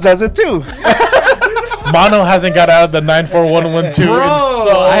McDonald's does it too. Mono hasn't got out of the 94112 in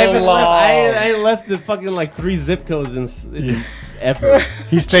so I haven't long. left. I left the fucking like 3 zip codes in ever.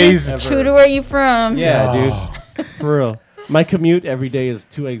 He stays. Ever. True to where you from. Yeah, Oh. dude. For real. My commute every day is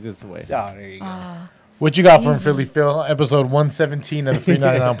 2 exits away. Oh, there you go. What you got from Philly Phil? Episode 117 of the Free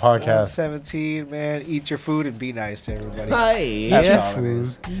 99 podcast. 17, man. Eat your food and be nice to everybody. Hi. That's all it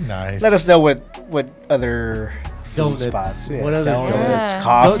is. Be nice. Let us know what other food Donuts. spots. Yeah, What other donuts, donuts? This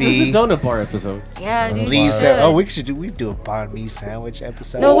coffee. is a donut bar episode. Yeah, dude. Lisa. you should. Oh, we do a banh mi sandwich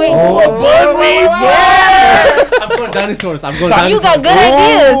episode. No, wait. I'm going dinosaurs. I'm going You dinosaurs. got good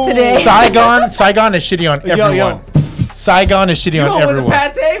ideas today. Saigon is shitty on everyone. Saigon is shitty on everyone.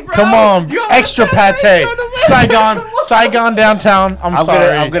 Pate, bro? Come on, extra pate. Saigon downtown. I'm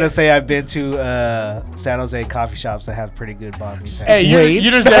sorry. I'm gonna say I've been to San Jose coffee shops that have pretty good banh mi Hey, sandwiches.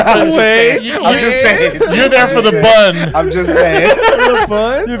 you're just there for the I'm just saying. You're there for the bun. I'm just saying.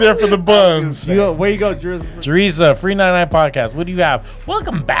 You're there for the buns. Where you go, Drew? Teresa, Free 99 Podcast. What do you have?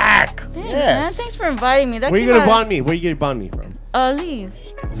 Welcome back. Thanks, Yes. man. Thanks for inviting me. That Where you came gonna out- bond me? Where you getting bond me from? Lee's.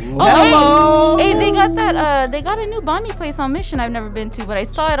 Hello. Hey, they got that. They got a new banh mi place on Mission I've never been to, but I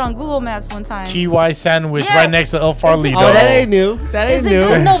saw it on Google Maps one time. TY Sandwich Yes. right next to El Farley. Is it- Oh, that ain't new. That Is ain't it new.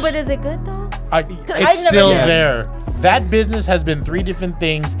 good? No, but is it good though? It's I've never still been. there. That business has been 3 different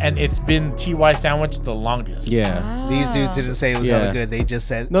things, and it's been TY Sandwich the longest. Yeah. These dudes didn't say it was Yeah. hella good. They just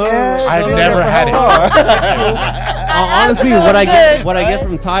said No, I've no, never no, had no. it. Honestly, It was what I good. get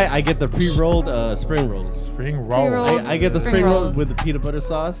from Thai, I get the pre-rolled spring rolls. Spring roll. Pre-rolled. I get the Spring spring rolls rolls. with the peanut butter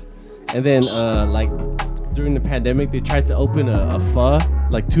sauce, and then like during the pandemic, they tried to open a pho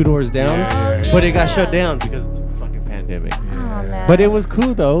like 2 doors down, but it got shut down because of the fucking pandemic. Oh, man. But it was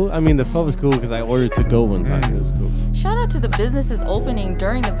cool though. I mean, the pho was cool because I ordered to go one time. It was cool. Shout out to the businesses opening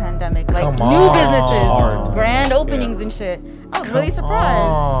during the pandemic, like Come new on. businesses, grand openings and shit. I was really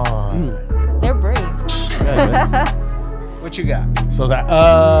surprised. They're brave. what you got? So that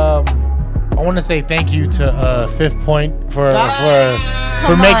I want to say thank you to Fifth Point for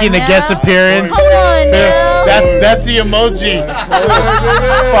Come making on a guest now. appearance. Come on now. That's the emoji.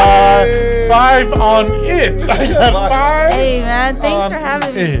 5 on it. I got 5. Hey man, thanks for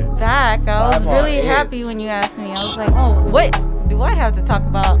having me it. back. I was 5 on really it. happy when you asked me. I was like, oh, what do I have to talk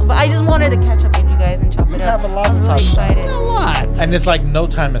about? But I just wanted to catch up with you guys and chop it up. have a lot I was to really talk about. excited. And it's like no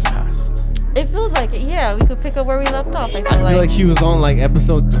time has passed. It feels like it. Yeah, we could pick up where we left off. I feel I feel like she was on like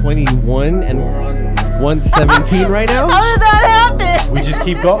episode 21, and we're on 117 right now. How did that happen? We just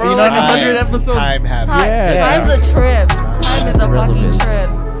keep going. You know Like what I mean? 100 episodes. Time happens. Time, Yeah. Time's a trip. Time is a fucking relevant. trip.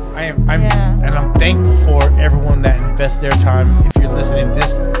 I'm Yeah. and I'm thankful for everyone that invests their time. If you're listening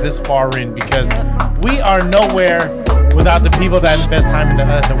this far in, because we are nowhere without the people that invest time into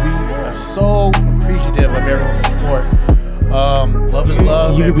us, and we are so appreciative of everyone's support. Love is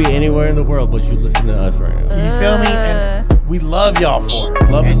love. You could be anywhere in the world, but you listen to us right now. You feel me? And we love y'all for it.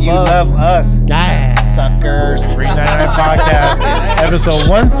 Love is And you love. love us, Yeah. suckers. Free 99 Podcast, episode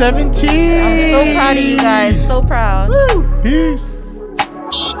 117. I'm so proud of you guys. So proud. Peace.